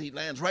he does, he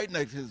lands right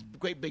next to his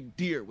great big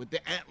deer with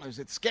the antlers.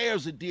 It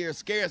scares the deer,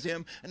 scares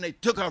him, and they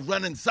took off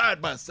running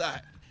side by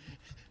side.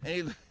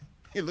 And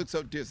he looks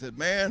up to deer and said,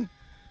 man,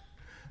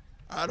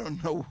 I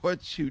don't know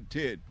what you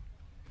did,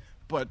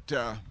 but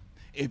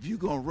if you're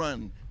going to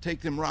run,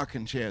 take them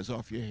rocking chairs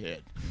off your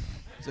head.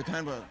 It's a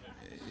kind of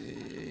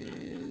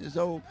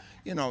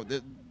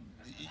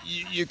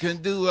you can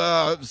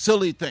do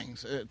silly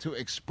things to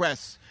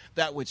express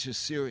that which is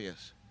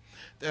serious.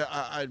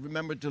 I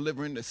remember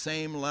delivering the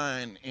same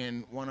line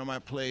in one of my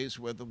plays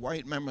where the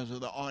white members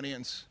of the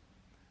audience,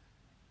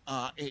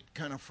 it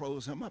kind of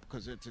froze them up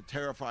because it's a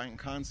terrifying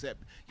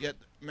concept. Yet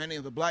many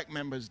of the black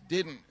members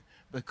didn't,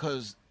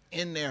 because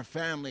in their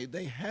family,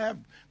 there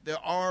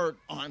are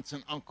aunts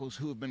and uncles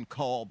who have been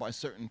called by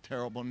certain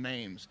terrible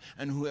names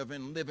and who have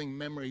in living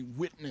memory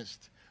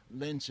witnessed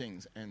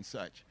lynchings and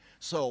such.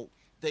 So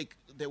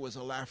there was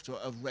a laughter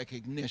of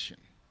recognition.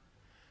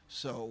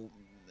 So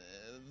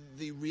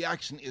the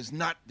reaction is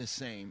not the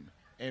same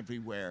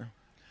everywhere,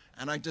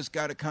 and I just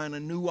got to kind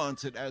of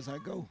nuance it as I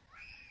go.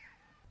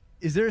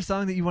 Is there a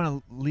song that you want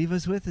to leave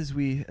us with as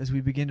we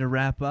begin to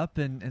wrap up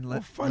and let?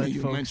 Well, funny let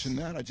you folks mentioned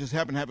that. I just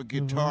happen to have a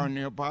guitar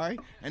nearby,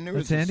 and there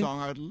That's is a handy. song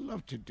I'd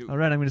love to do. All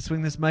right, I'm going to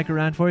swing this mic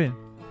around for you.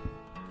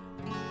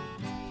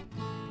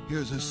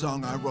 Here's a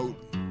song I wrote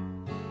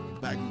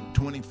back in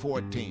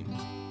 2014.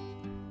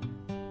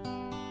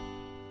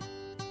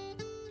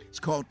 It's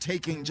called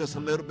Taking Just a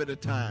Little Bit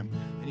of Time,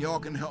 and y'all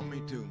can help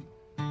me too.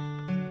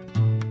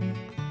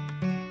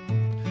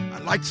 I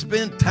like to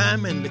spend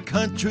time in the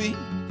country.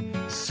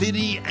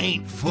 City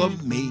ain't for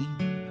me.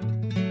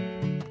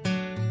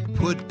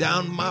 Put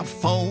down my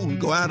phone,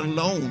 go out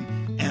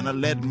alone, and I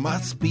let my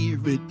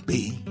spirit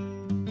be.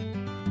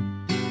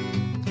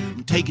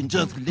 I'm taking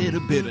just a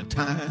little bit of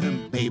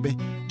time, baby.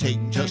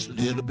 Taking just a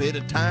little bit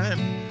of time.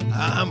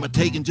 I'm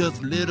taking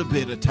just a little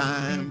bit of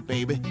time,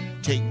 baby.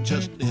 Taking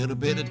just a little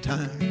bit of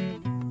time.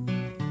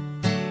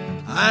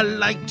 I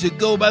like to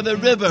go by the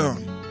river,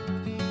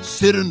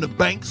 sit on the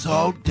banks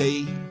all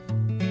day.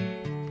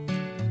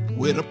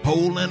 With a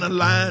pole and a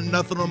line,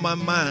 nothing on my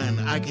mind.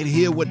 I can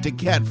hear what the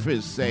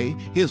catfish say.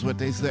 Here's what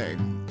they say.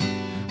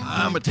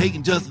 I'm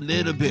taking just a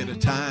little bit of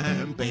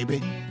time, baby.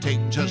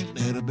 Taking just a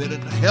little bit of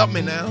time. Help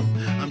me now.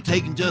 I'm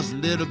taking just a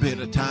little bit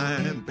of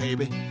time,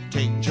 baby.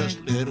 Taking just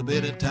a little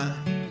bit of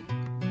time.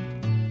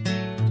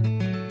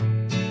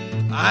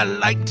 I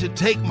like to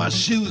take my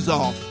shoes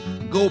off,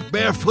 go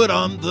barefoot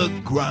on the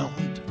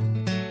ground.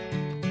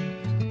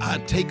 I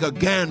take a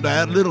gander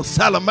at a little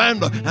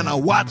salamander, and I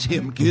watch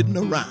him getting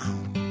around.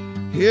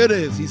 Here it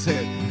is, he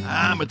said,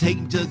 I'm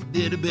taking just a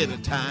little bit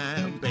of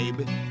time,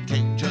 baby.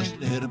 Taking just a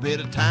little bit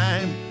of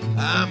time.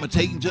 I'm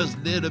taking just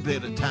a little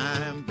bit of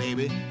time,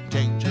 baby.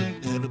 Taking just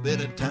a little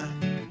bit of time.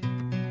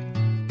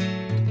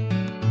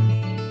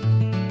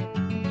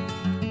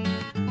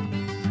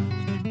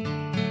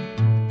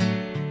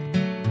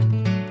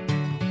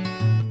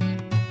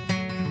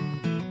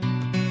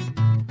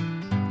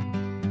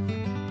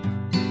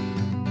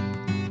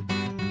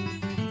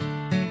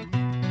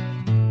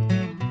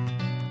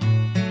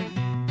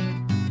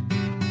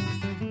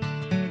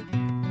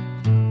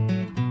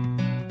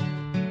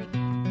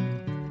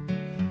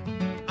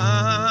 I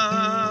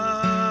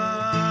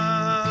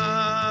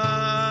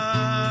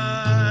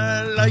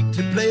like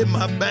to play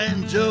my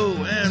banjo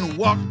and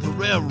walk the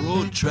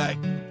railroad track.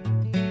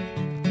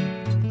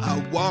 I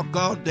walk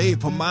all day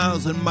for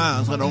miles and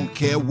miles. I don't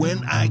care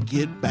when I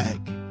get back.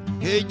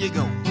 Here you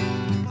go.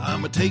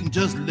 I'm taking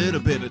just a little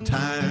bit of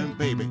time,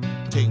 baby.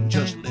 Taking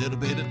just a little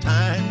bit of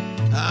time.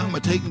 I'm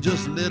taking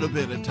just a little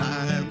bit of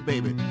time,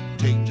 baby.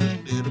 Taking just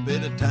a little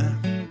bit of time.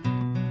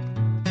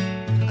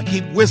 I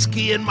keep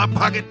whiskey in my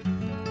pocket.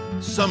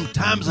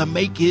 Sometimes I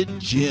make it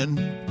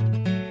gin.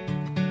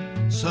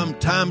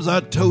 Sometimes I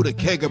tote a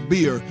keg of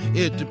beer.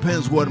 It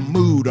depends what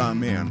mood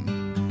I'm in.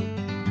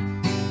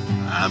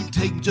 I'm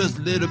taking just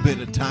a little bit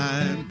of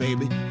time,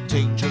 baby.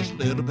 Taking just a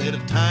little bit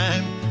of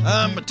time.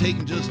 I'm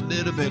taking just a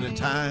little bit of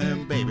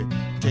time, baby.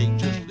 Taking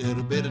just a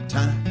little bit of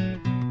time.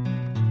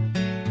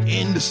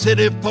 In the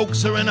city,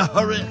 folks are in a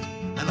hurry,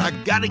 and I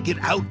gotta get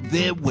out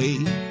their way.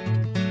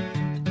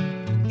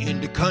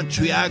 In the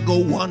country, I go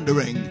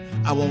wandering.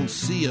 I won't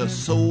see a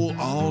soul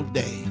all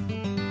day.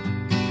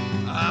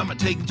 I'm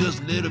taking just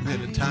a little bit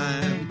of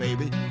time,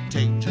 baby.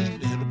 Taking just a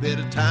little bit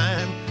of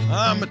time.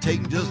 I'm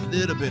taking just a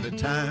little bit of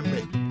time,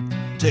 baby.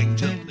 Taking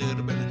just a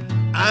little bit of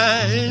time.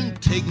 I'm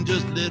taking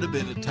just a little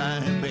bit of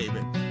time,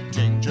 baby.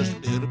 Taking just a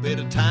little bit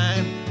of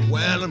time.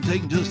 Well, I'm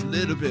taking just a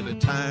little bit of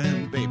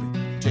time, baby.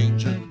 Taking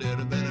just a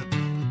little bit of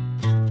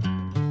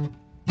time.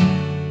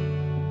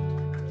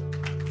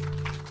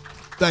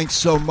 Thanks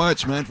so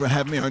much, man, for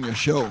having me on your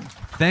show.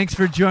 Thanks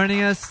for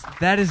joining us.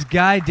 That is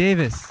Guy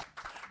Davis.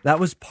 That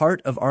was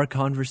part of our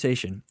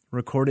conversation,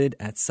 recorded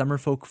at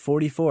Summerfolk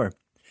 44.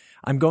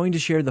 I'm going to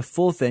share the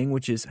full thing,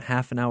 which is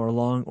half an hour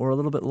long or a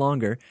little bit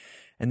longer,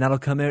 and that'll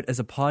come out as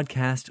a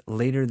podcast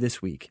later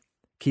this week.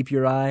 Keep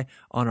your eye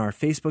on our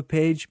Facebook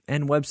page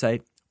and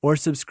website, or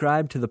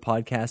subscribe to the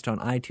podcast on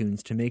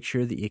iTunes to make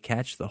sure that you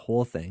catch the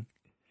whole thing.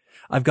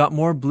 I've got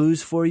more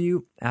blues for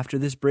you after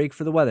this break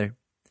for the weather,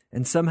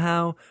 and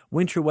somehow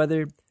winter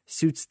weather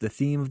suits the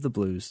theme of the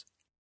blues.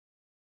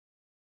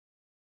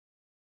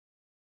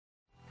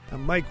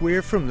 I'm Mike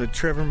Weir from the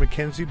Trevor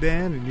McKenzie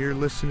Band, and you're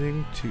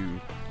listening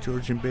to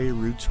Georgian Bay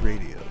Roots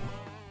Radio.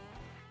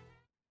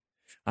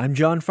 I'm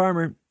John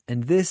Farmer,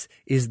 and this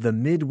is the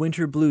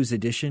Midwinter Blues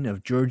edition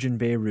of Georgian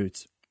Bay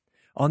Roots.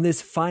 On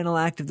this final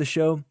act of the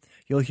show,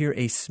 you'll hear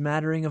a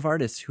smattering of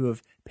artists who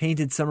have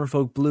painted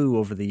Summerfolk blue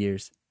over the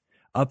years.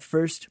 Up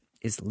first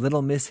is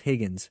Little Miss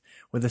Higgins,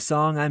 with a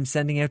song I'm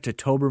sending out to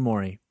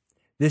Tobermory.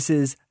 This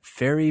is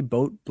Ferry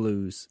Boat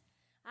Blues.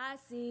 I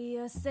see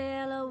your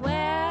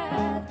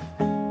silhouette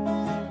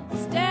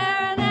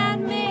staring at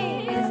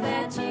me. Is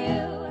that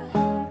you?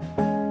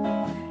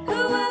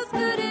 Who else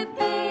could it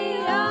be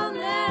on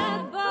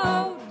that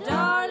boat,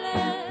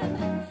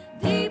 darling,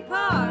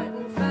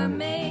 departing from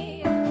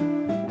me?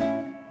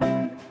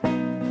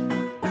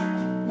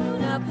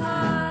 Moon up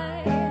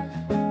high,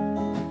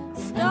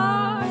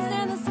 stars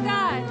in the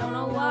sky. Don't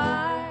know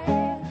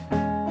why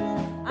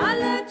I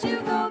let you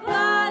go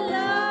by,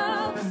 love.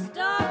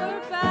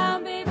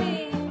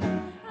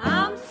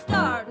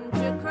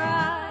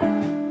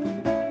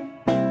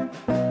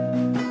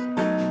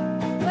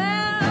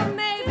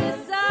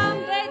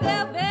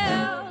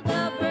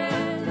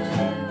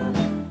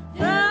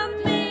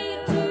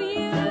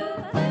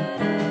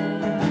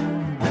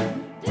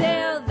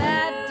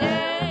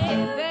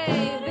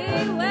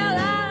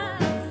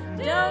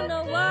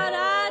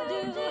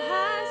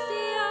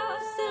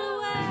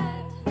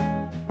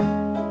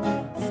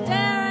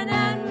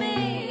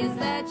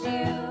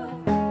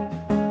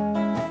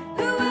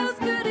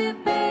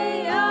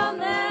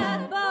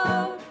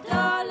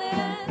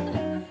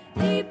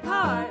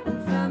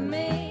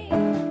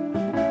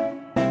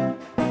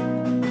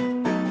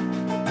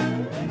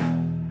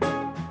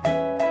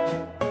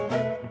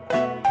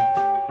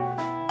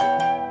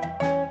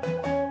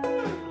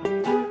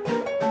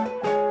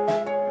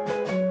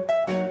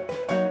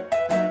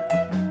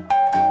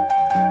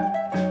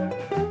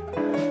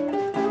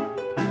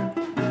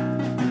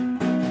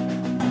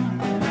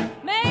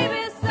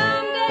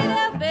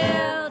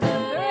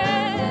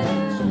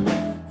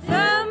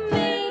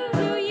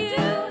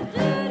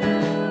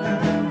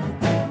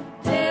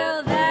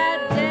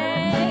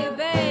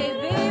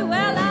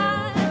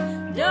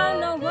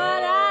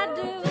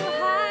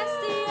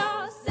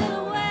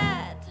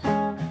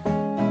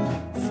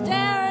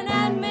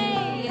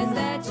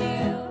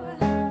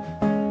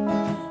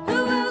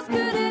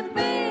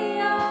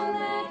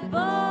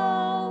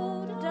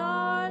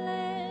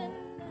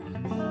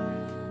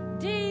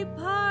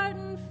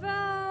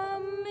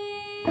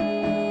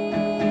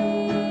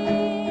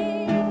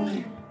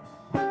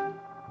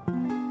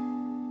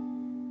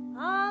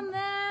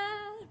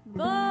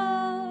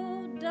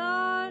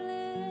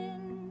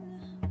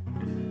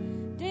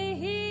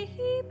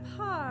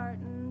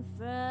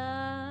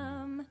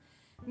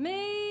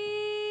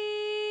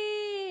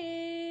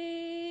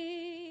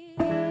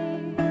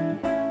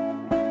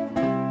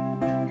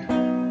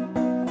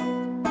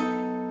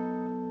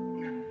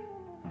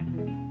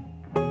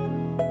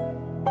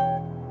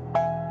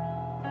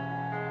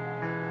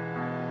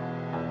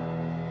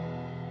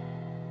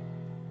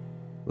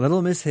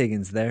 Little Miss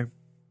Higgins there.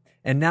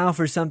 And now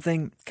for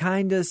something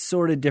kinda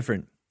sorta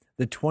different.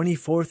 The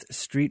 24th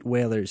Street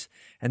Wailers.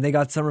 And they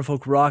got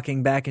Summerfolk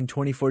rocking back in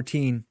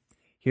 2014.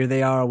 Here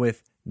they are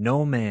with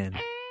No Man.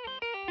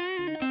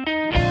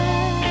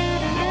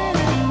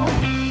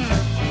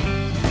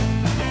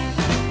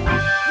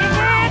 You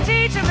can't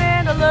teach a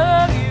man to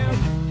love you,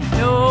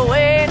 no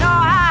way, no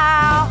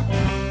how.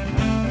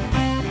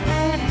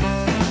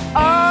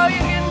 All you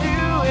can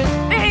do is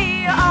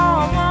be your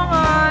own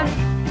woman,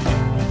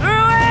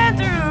 through and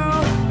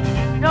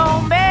through.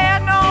 No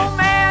man, no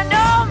man,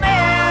 no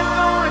man's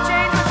gonna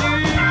change what you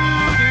do.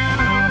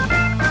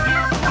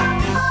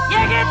 You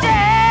get your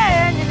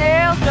hair and your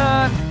nails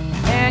done,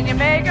 and your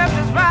makeup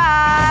is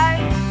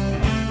right.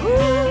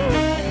 Ooh.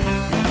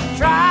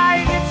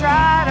 Try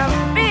to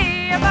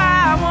be a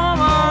bad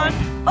woman,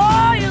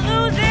 or you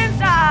lose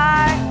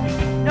inside.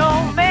 No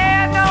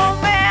man, no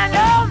man,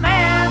 no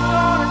man's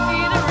gonna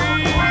see the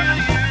real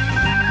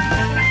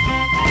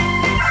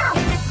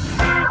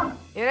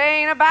you. It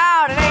ain't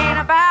about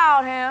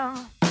him.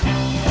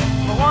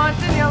 For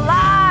once in your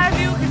life,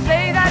 you can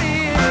say that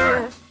it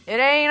is. It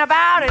ain't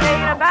about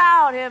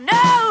him.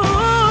 No,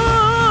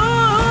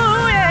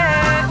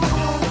 yeah.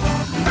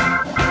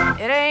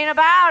 It ain't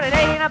about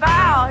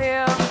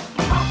him.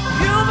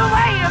 You've been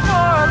waiting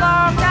for a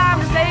long time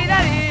to say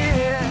that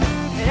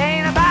it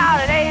ain't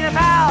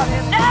about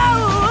him. No.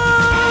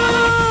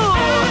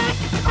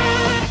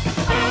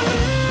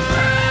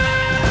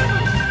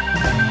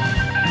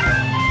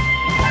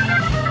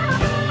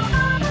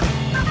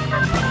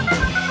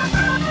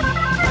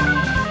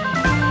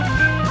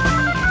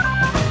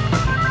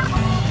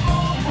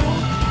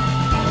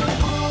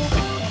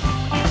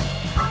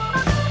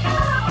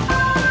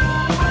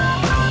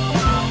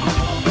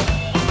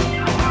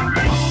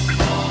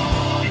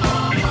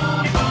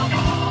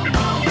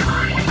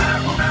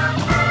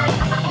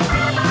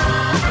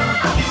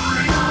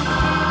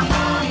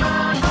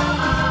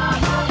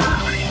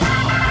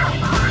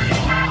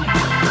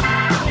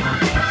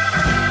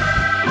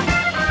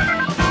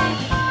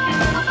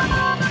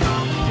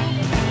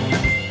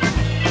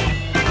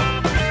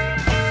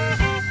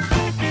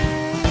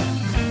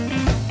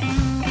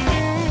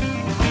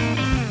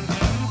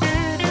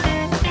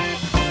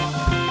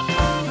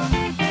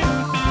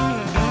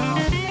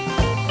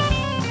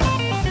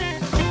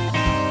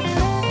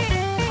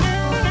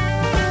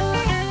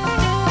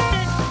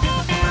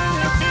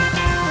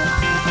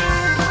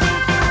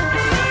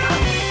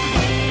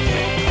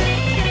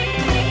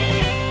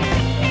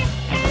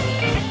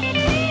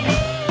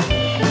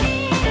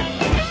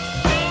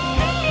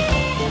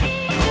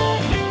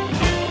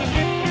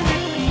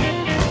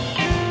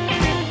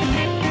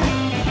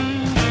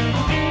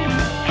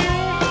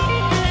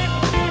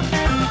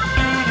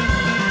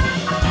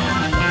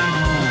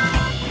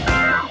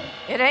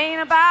 It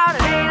ain't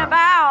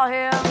about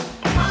him.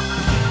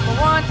 For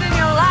once in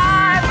your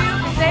life, you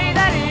can say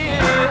that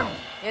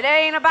it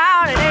ain't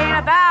about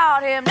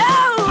him. No,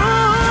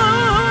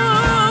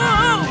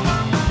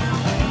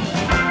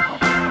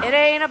 it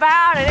ain't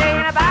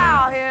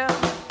about him.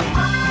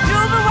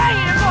 You've been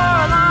waiting for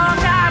a long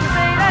time to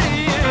say that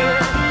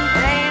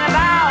it ain't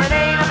about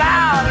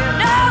him.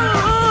 No,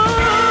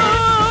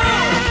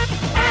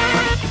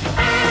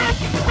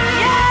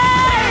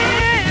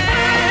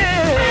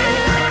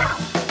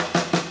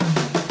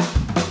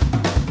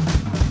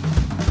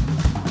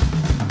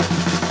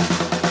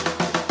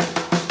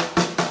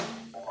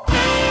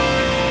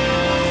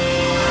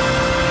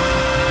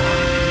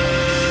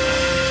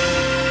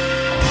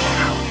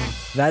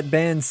 That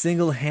band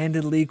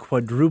single-handedly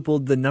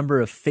quadrupled the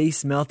number of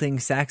face-melting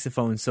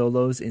saxophone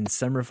solos in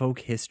Summerfolk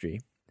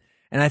history.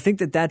 And I think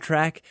that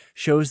track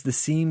shows the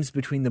seams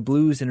between the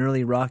blues and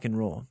early rock and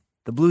roll.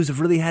 The blues have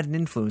really had an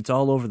influence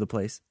all over the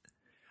place.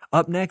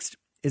 Up next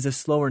is a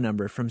slower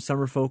number from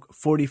Summerfolk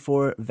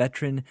 44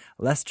 veteran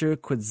Lester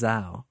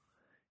Quetzal.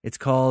 It's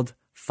called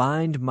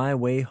Find My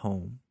Way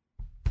Home.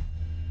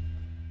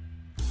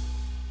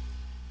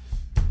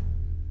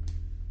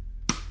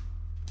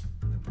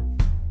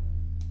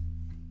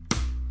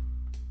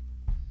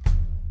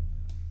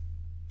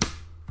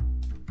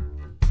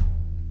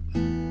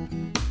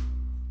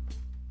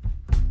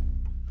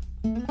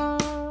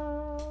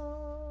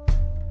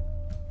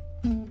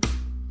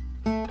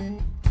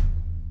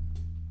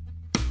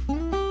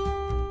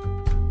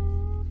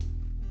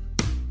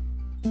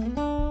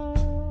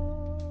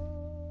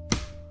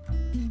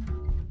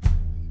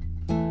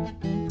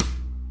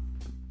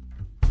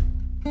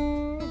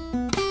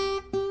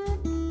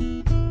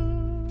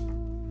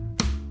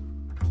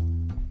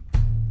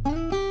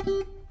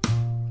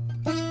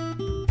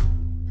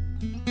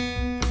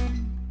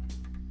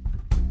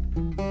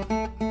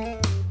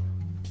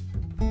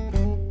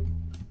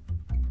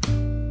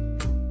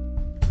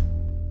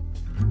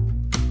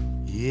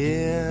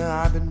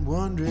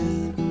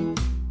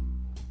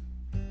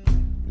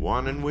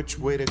 Wondering which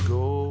way to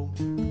go.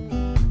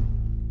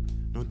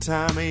 No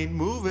time ain't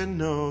moving,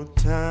 no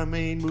time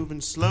ain't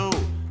moving slow.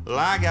 Well,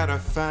 I gotta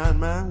find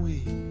my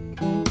way.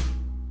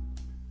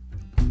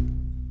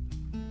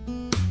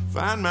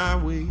 Find my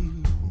way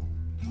home.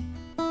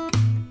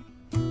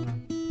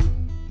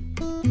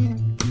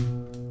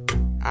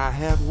 I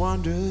have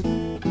wondered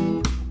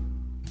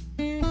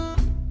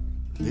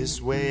this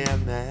way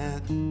and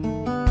that,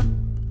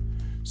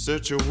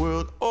 search a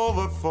world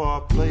over for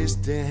a place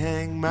to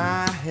hang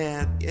my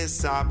hat.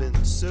 Yes, I've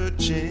been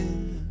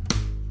searching,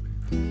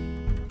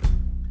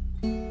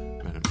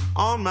 but I'm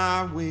on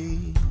my way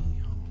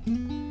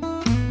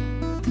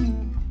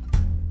home.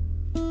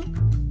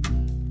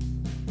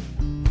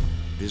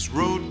 This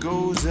road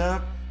goes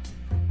up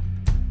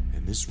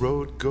and this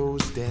road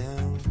goes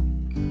down.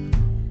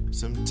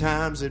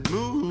 Sometimes it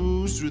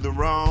moves through the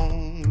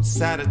wrong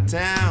side of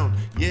town.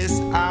 Yes,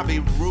 I'll be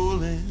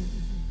rolling,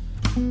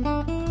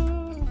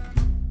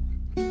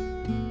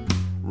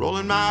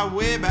 rolling my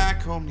way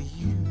back home to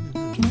you.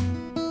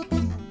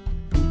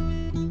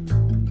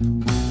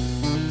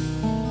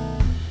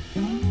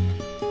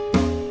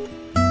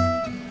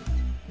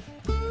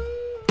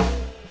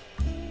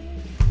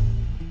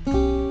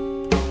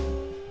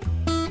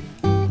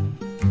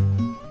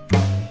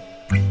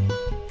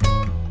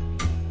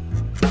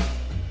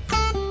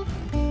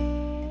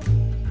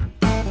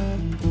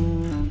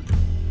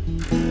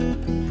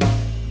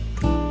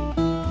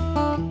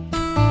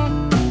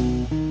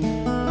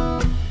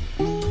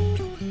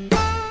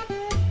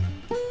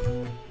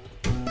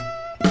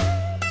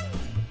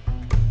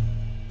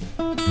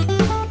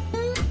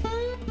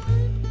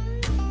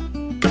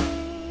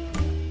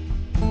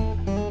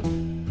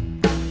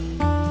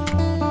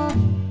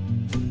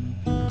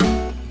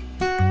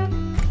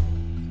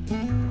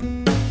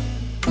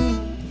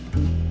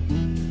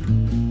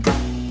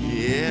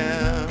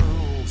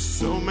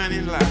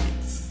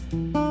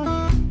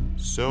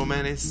 So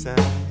many signs.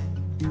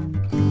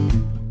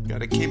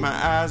 Gotta keep my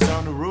eyes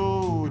on the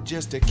road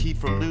just to keep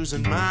from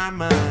losing my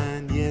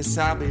mind. Yes,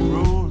 I'll be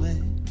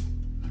rolling,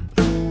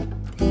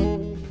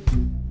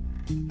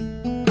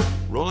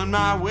 rolling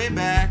my way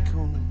back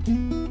home.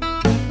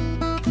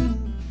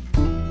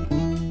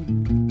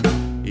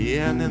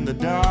 Yeah, and in the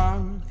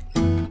dark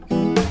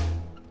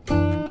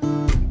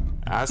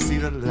I see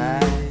the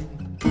light,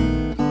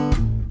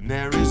 and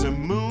there is a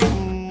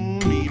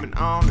moon even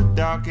on the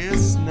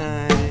darkest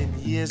night.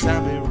 Yes,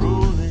 I'll be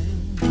rolling,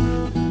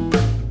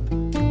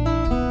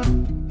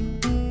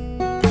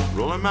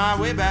 rolling my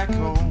way back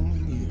home.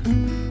 Yeah.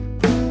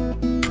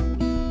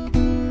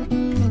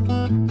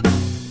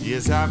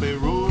 Yes, I'll be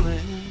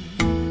rolling,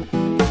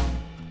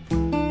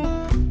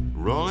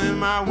 rolling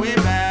my way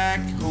back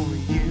home to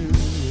you.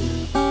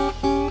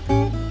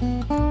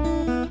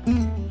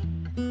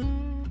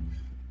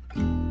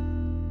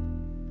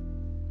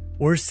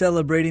 We're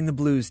celebrating the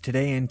blues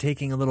today and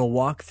taking a little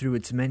walk through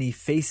its many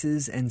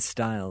faces and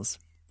styles.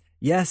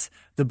 Yes,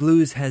 the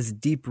blues has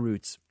deep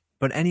roots,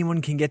 but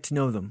anyone can get to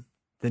know them.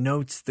 The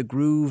notes, the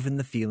groove, and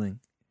the feeling.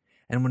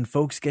 And when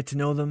folks get to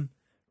know them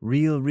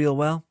real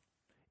well,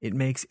 it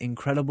makes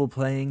incredible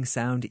playing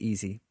sound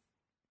easy.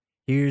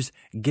 Here's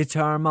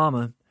Guitar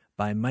Mama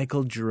by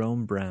Michael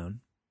Jerome Brown.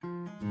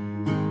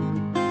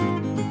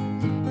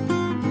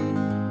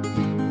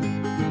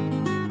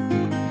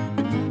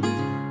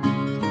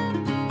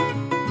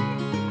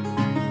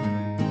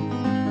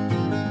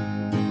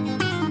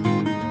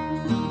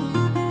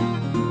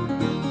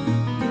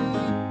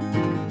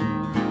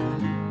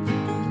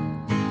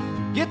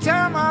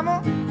 Guitar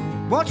mama,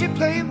 won't you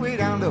play way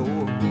down low?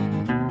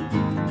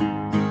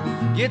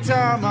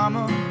 Guitar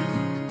mama,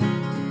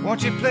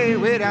 won't you play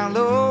way down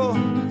low?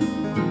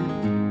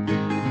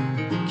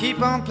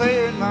 Keep on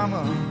playing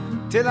mama,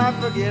 till I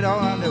forget all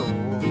I know.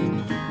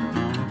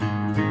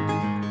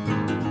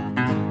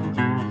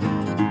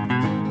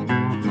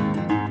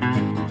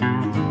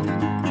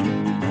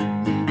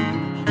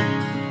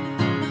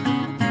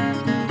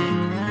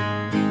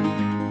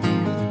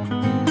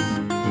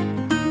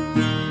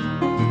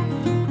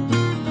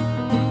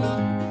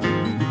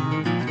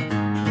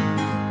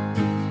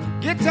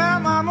 Guitar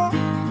mama,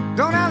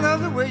 don't I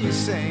love the way you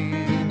sing?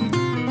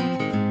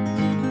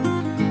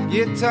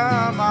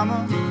 Guitar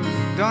mama,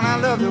 don't I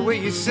love the way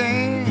you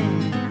sing?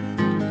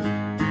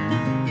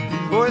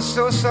 Voice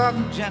so soft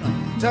and gentle,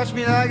 touch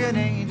me like an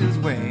angel's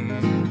wing.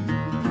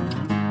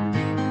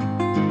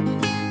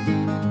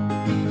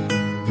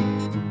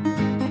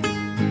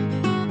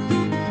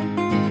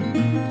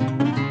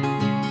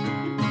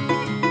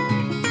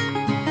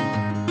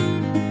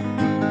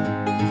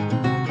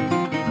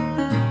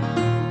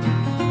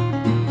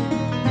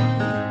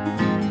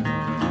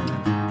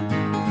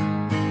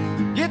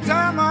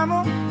 Guitar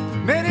mama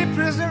made a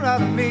prisoner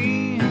out of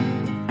me.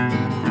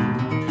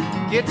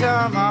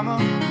 Guitar mama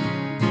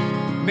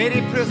made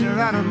a prisoner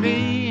out of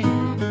me.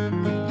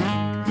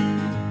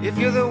 If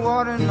you're the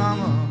warden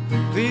mama,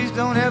 please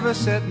don't ever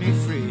set me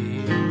free.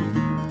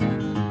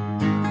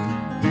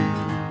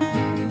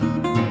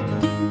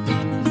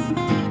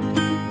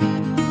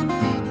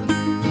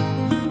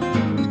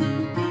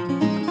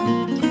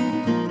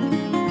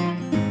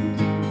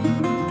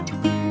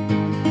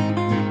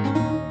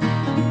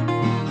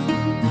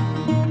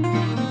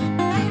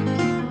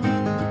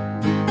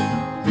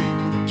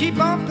 Keep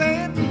on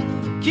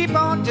playing, keep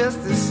on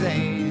just the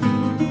same.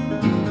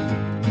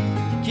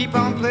 Keep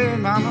on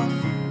playing, mama,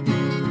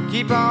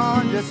 keep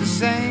on just the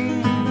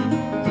same.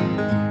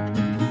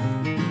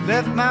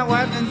 Left my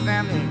wife and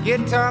family,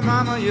 guitar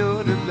mama,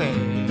 you're to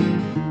blame.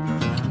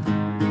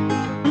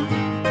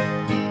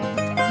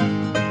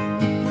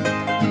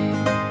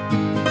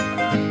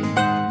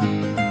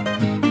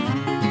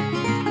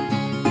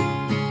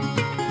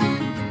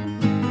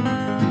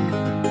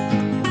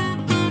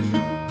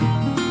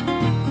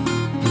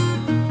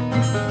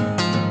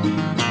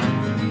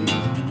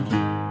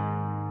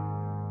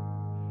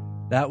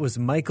 That was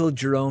Michael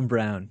Jerome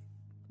Brown.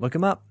 Look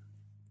him up.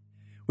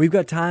 We've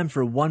got time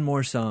for one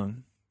more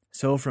song.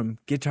 So from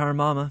Guitar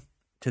Mama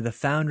to the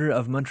founder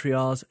of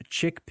Montreal's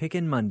Chick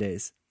Pickin'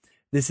 Mondays,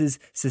 this is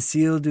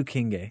Cécile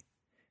Duquingue.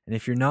 And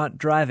if you're not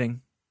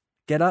driving,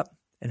 get up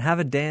and have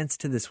a dance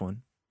to this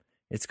one.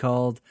 It's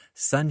called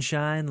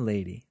Sunshine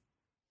Lady.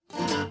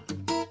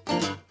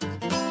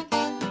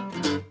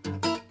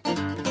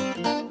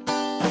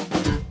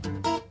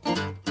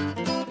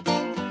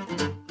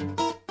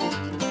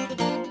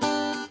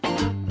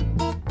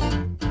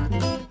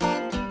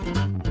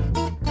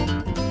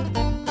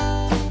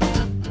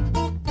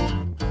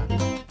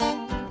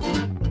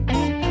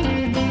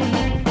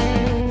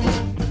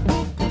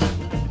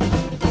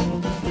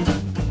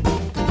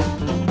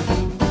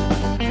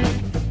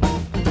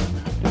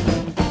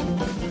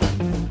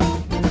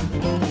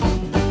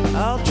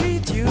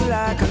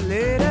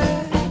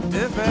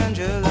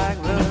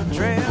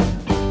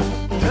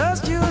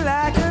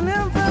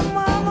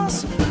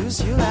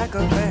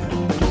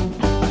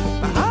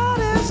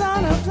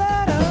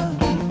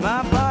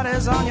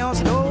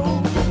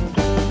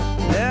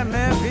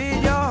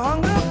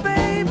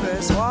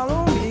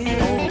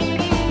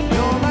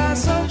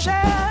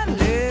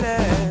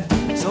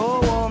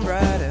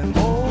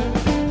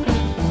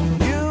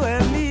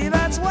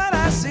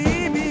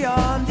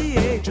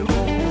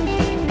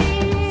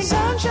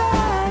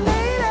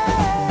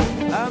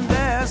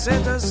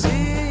 To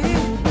see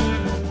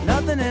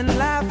nothing in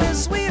life is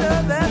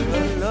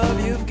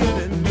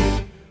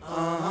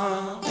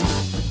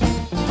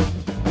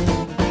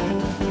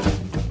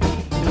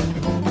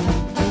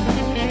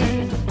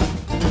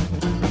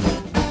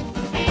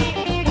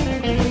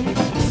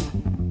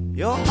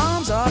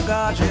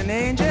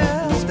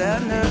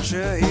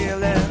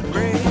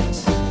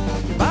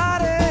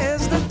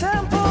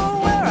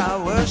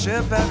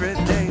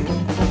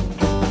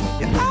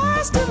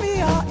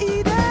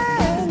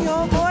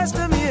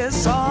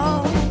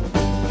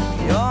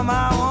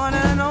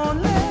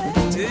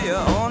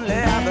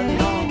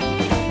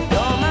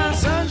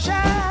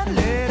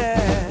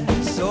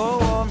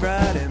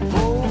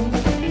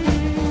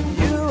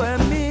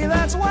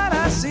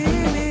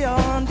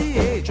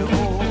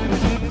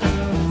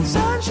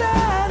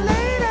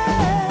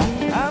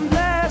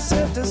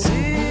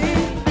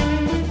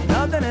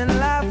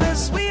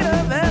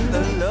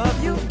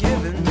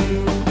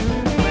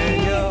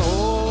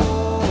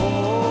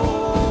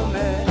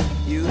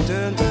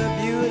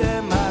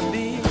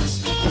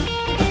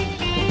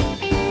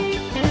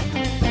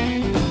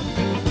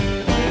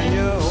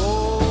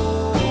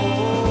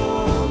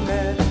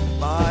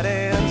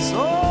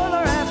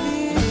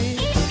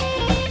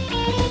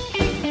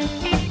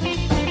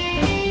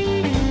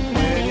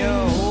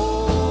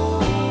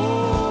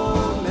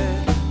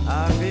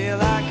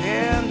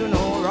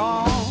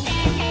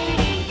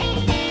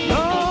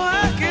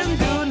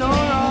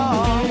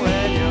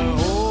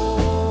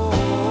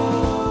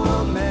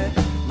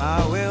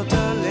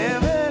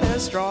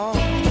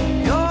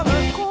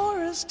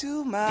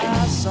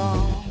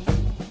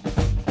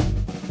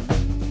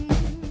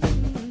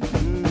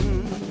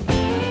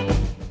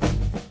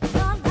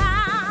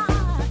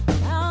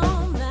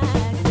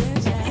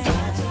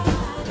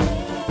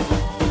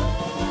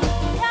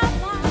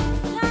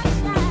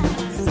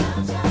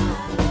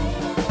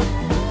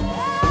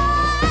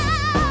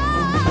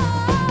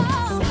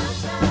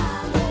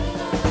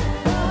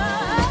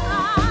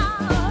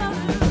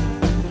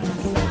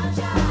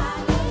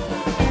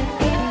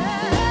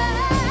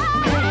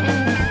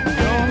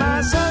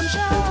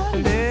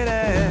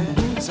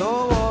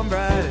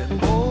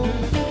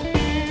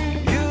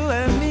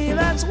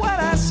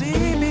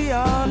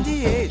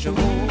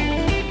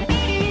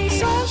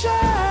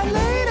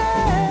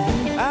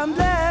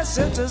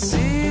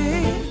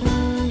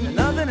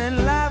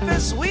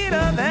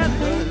sweeter than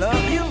the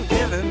love you've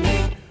given me.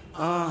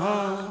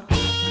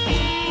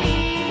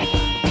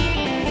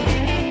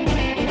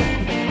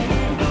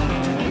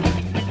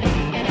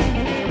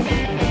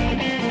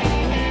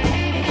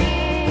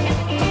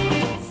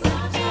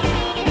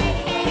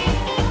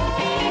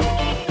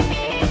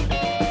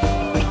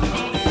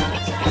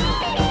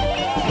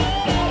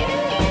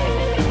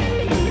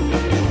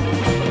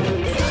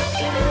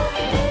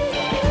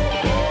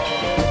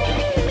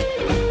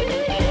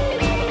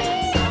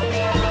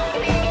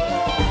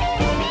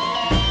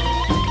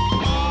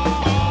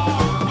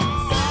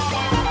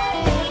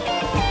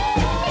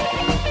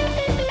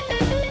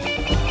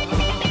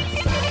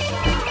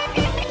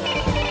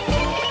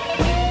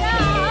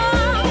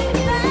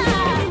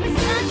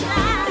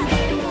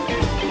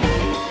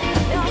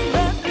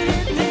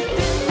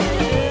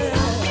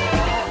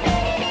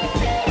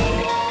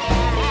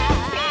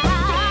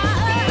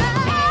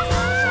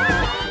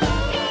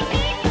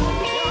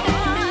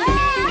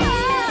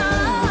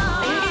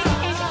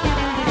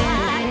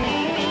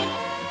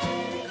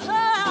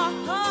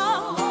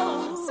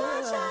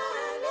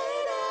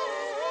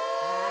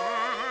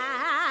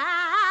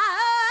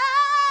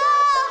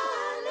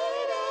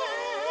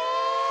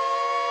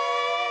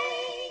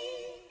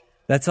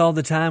 That's all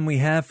the time we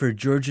have for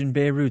Georgian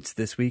Bay Roots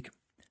this week.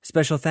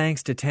 Special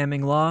thanks to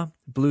Tamming Law,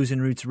 Blues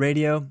and Roots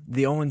Radio,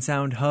 the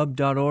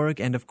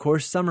OwenSoundHub.org, and of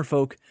course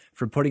Summerfolk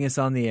for putting us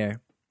on the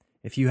air.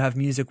 If you have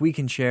music we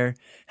can share,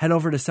 head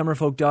over to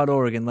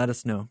summerfolk.org and let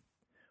us know.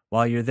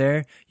 While you're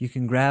there, you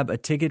can grab a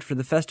ticket for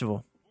the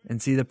festival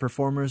and see the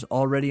performers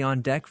already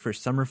on deck for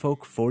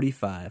Summerfolk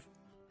 45.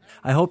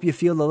 I hope you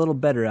feel a little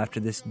better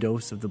after this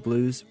dose of the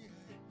blues.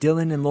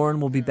 Dylan and Lauren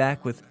will be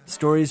back with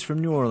Stories from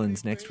New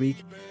Orleans next week,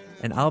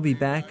 and I'll be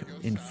back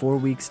in 4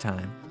 weeks'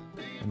 time.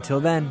 Until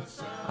then,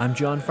 I'm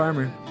John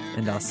Farmer,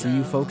 and I'll see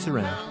you folks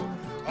around.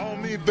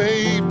 On me,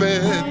 baby,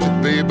 to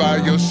be by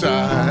your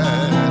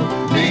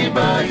side. Be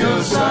by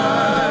your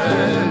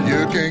side.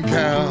 You can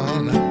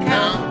count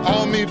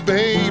on me,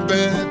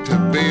 baby,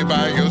 to be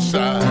by your side.